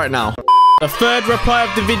stacked right now. The third reply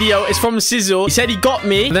of the video is from Sizzle. He said he got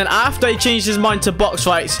me, and then after he changed his mind to box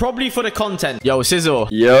fights, probably for the content. Yo, Sizzle.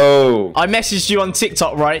 Yo. I messaged you on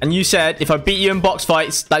TikTok, right? And you said if I beat you in box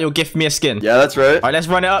fights, that you'll gift me a skin. Yeah, that's right. All right, let's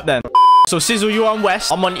run it up then. So, Sizzle, you're on West.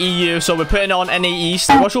 I'm on EU, so we're putting it on NA East.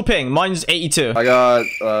 What's your ping? Mine's 82. I got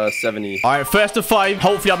 70. All right, first to 5.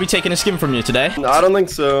 Hopefully, I'll be taking a skin from you today. No, I don't think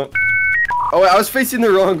so. Oh, wait, I was facing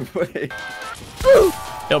the wrong way.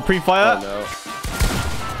 Yo, pre-fire. Oh, no.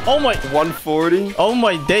 Oh my. 140. Oh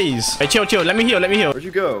my days. Hey, chill. Let me heal. Where'd you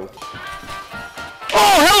go?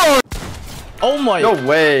 Oh, hello. Oh my. No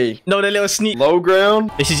way. No, the little sneak. Low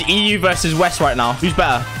ground. This is EU versus West right now. Who's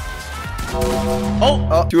better?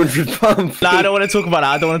 Oh. 200 pump. Nah, I don't want to talk about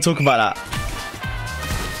that.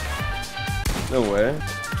 No way.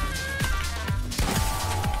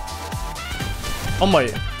 Oh my.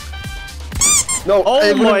 No.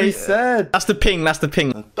 Oh my. Said. That's the ping.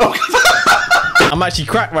 I'm actually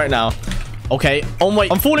cracked right now. Okay. Oh my.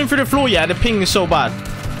 I'm falling through the floor, yeah. The ping is so bad.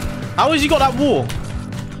 How has he got that wall?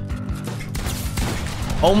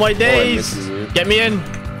 Oh my days. Get me in.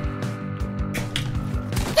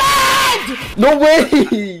 Dead! No way.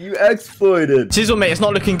 You exploited. Sizzle, mate, it's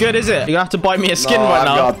not looking good, is it? You're gonna have to buy me a skin right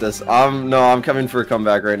now. I got this. I'm coming for a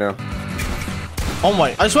comeback right now. Oh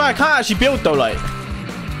my. I swear I can't actually build though, like.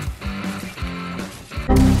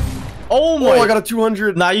 Oh my. Oh, I got a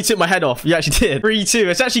 200. Nah, you took my head off. You actually did. 3-2.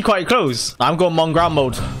 It's actually quite close. I'm going on ground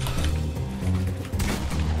mode.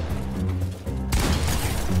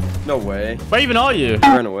 No way. Where even are you?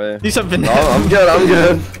 I ran away. Do something. No, I'm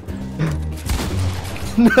good.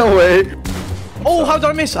 No way. Oh, how did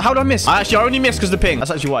I miss? I only missed because of the ping.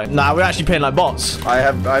 That's actually why. Nah, we're actually playing like bots.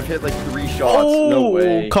 I've hit like 3 shots. Oh, no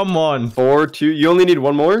way. Come on. 4, 2. You only need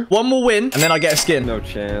 1 more? 1 more win, and then I get a skin. No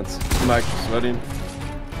chance. I'm actually sweating.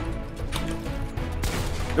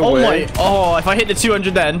 No oh way. my. Oh, if I hit the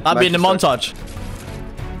 200 then, I'd be in the montage.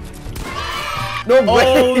 No way.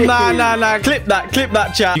 Oh, nah. Clip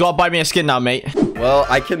that, chat. You gotta buy me a skin now, mate. Well,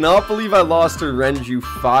 I cannot believe I lost to Renju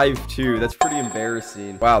 5-2. That's pretty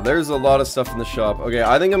embarrassing. Wow, there's a lot of stuff in the shop. Okay,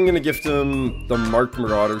 I think I'm gonna gift him the Marked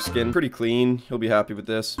Marauder skin. Pretty clean. He'll be happy with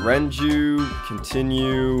this. Renju,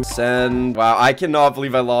 continue, send. Wow, I cannot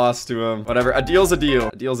believe I lost to him. Whatever, a deal's a deal.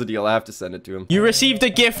 A deal's a deal. I have to send it to him. You received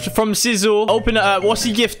a gift from Sizzle. Open it up. What's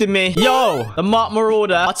he gifting me? Yo, the Marked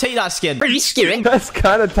Marauder. I'll take that skin. Pretty scary. That's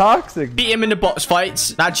kind of toxic. Beat him in the box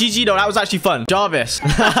fights. Nah, GG though. That was actually fun. Jarvis.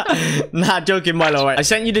 Nah, joking, my Hello, right. I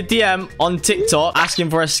sent you the DM on TikTok asking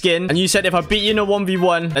for a skin, and you said if I beat you in a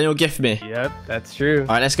 1v1, then you'll gift me. Yep, that's true. All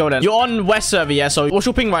right, let's go then. You're on West server, yeah? So what's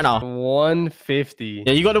your ping right now? 150.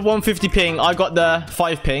 Yeah, you got the 150 ping. I got the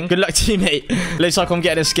 5 ping. Good luck to you, mate. Looks like I'm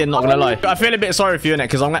getting a skin, not gonna lie. I feel a bit sorry for you, innit?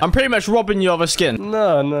 Because I'm pretty much robbing you of a skin.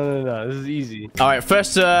 No. This is easy. All right,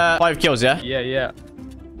 first 5 kills, yeah? Yeah.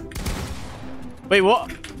 Wait,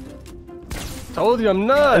 what? Told you I'm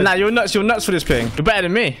nuts. Nah, you're nuts. You're nuts for this ping. You're better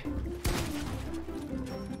than me.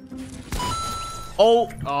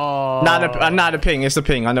 Oh. Nah, the ping. It's the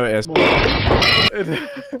ping. I know it is.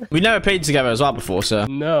 We never played together as well before, so.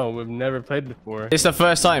 No, we've never played before. It's the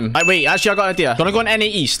first time. Wait, actually, I got an idea. Do you want to go on NA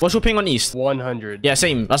East? What's your ping on East? 100. Yeah,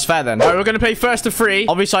 same. That's fair then. All right, we're going to play first to 3.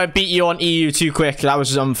 Obviously, I beat you on EU too quick. That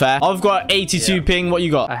was unfair. I've got 82 ping. What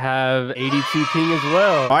you got? I have 82 ping as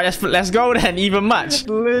well. All right, let's go then. Even match.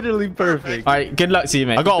 Literally perfect. All right, good luck to you,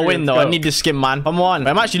 mate. I got to win, though. I need this skin, man. Come on.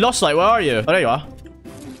 I'm actually lost, like. Where are you? Oh, there you are.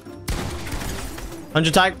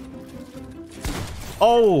 100 tag.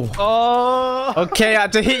 Oh. Okay, I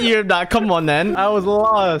had to hit you with that. Come on, then. I was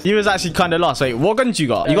lost. You was actually kind of lost. Wait, what guns you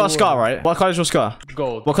got? You got a scar, right? What color is your scar?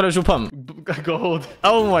 Gold. What color is your pump? Gold.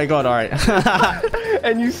 Oh my god, all right.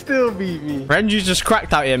 And you still beat me. Renju's just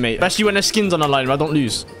cracked out here, mate. Especially when the skin's on the line, I don't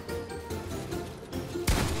lose.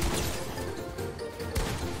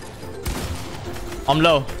 I'm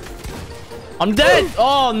low. I'm dead.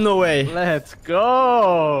 Oh, no way. Let's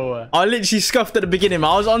go. I literally scuffed at the beginning.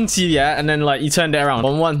 I was on to you, yeah, and then like you turned it around.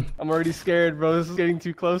 1-1. I'm already scared, bro. This is getting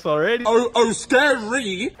too close already. Oh,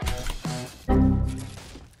 scary.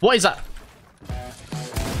 What is that?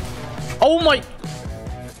 Oh my.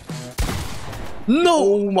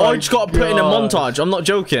 No. I just got to put in a montage. I'm not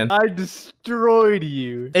joking. I destroyed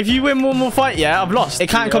you. If you win one more fight, yeah, I've lost. It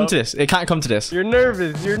can't come to this. It can't come to this. You're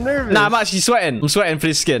nervous. You're nervous. Nah, I'm actually sweating. I'm sweating for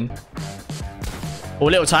this skin. Oh,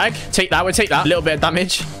 little tag. Take that. We'll take that. A little bit of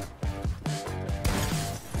damage.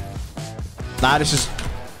 Nah, this is...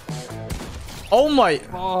 Oh, my...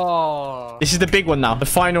 Oh. This is the big one now. The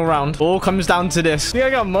final round. All comes down to this. Think I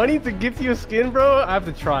got money to gift you a skin, bro? I have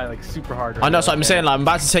to try, like, super hard. I know, that's what I'm saying. Like, I'm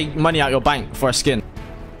about to take money out your bank for a skin.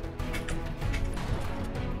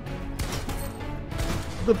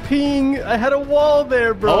 The ping. I had a wall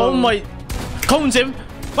there, bro. Oh, my... Cones him.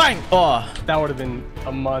 Bang. Oh. That would have been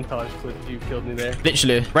a montage clip if you killed me there.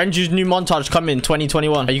 Literally. Renju's new montage coming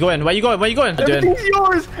 2021. Are you going? Where you going? Where you going? Everything's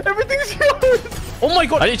yours. Everything's yours. Oh my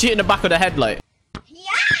god. I literally hit in the back of the head, like. Yeah.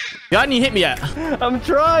 You haven't even hit me yet. I'm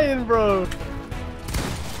trying, bro.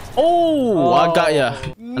 Oh, I got ya.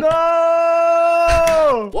 No.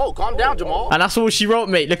 Whoa, calm down, Jamal. And that's all she wrote,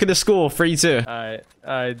 mate. Look at the score. 3-2. All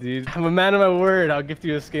right, dude. I'm a man of my word. I'll gift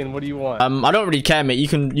you a skin. What do you want? I don't really care, mate. You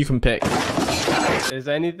can pick. Is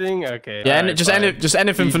anything? Okay. Yeah, right, just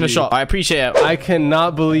anything from the shop. I appreciate it. I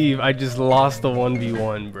cannot believe I just lost the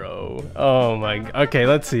 1v1, bro. Oh my. Okay,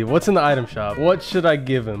 let's see. What's in the item shop? What should I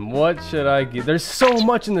give him? What should I give? There's so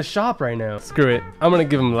much in the shop right now. Screw it. I'm gonna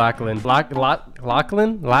give him Lachlan.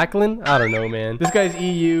 Lachlan? I don't know, man. This guy's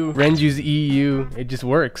EU. Renju's EU. It just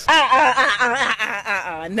works.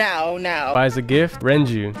 No. Buys a gift.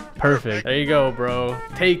 Renju. Perfect. There you go, bro.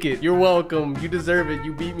 Take it. You're welcome. You deserve it.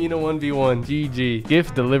 You beat me in a 1v1. GG.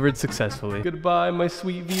 Gift delivered successfully. Goodbye, my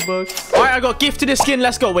sweet V-Bucks. All right, I got gifted a skin.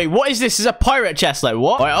 Let's go. Wait, what is this? This is a pirate chest. Like,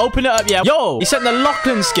 what? All right, open it up. Yeah. Yo, he sent the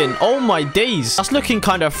Lachlan skin. Oh, my days. That's looking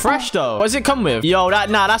kind of fresh, though. What does it come with? Yo,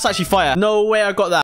 that's actually fire. No way I got that.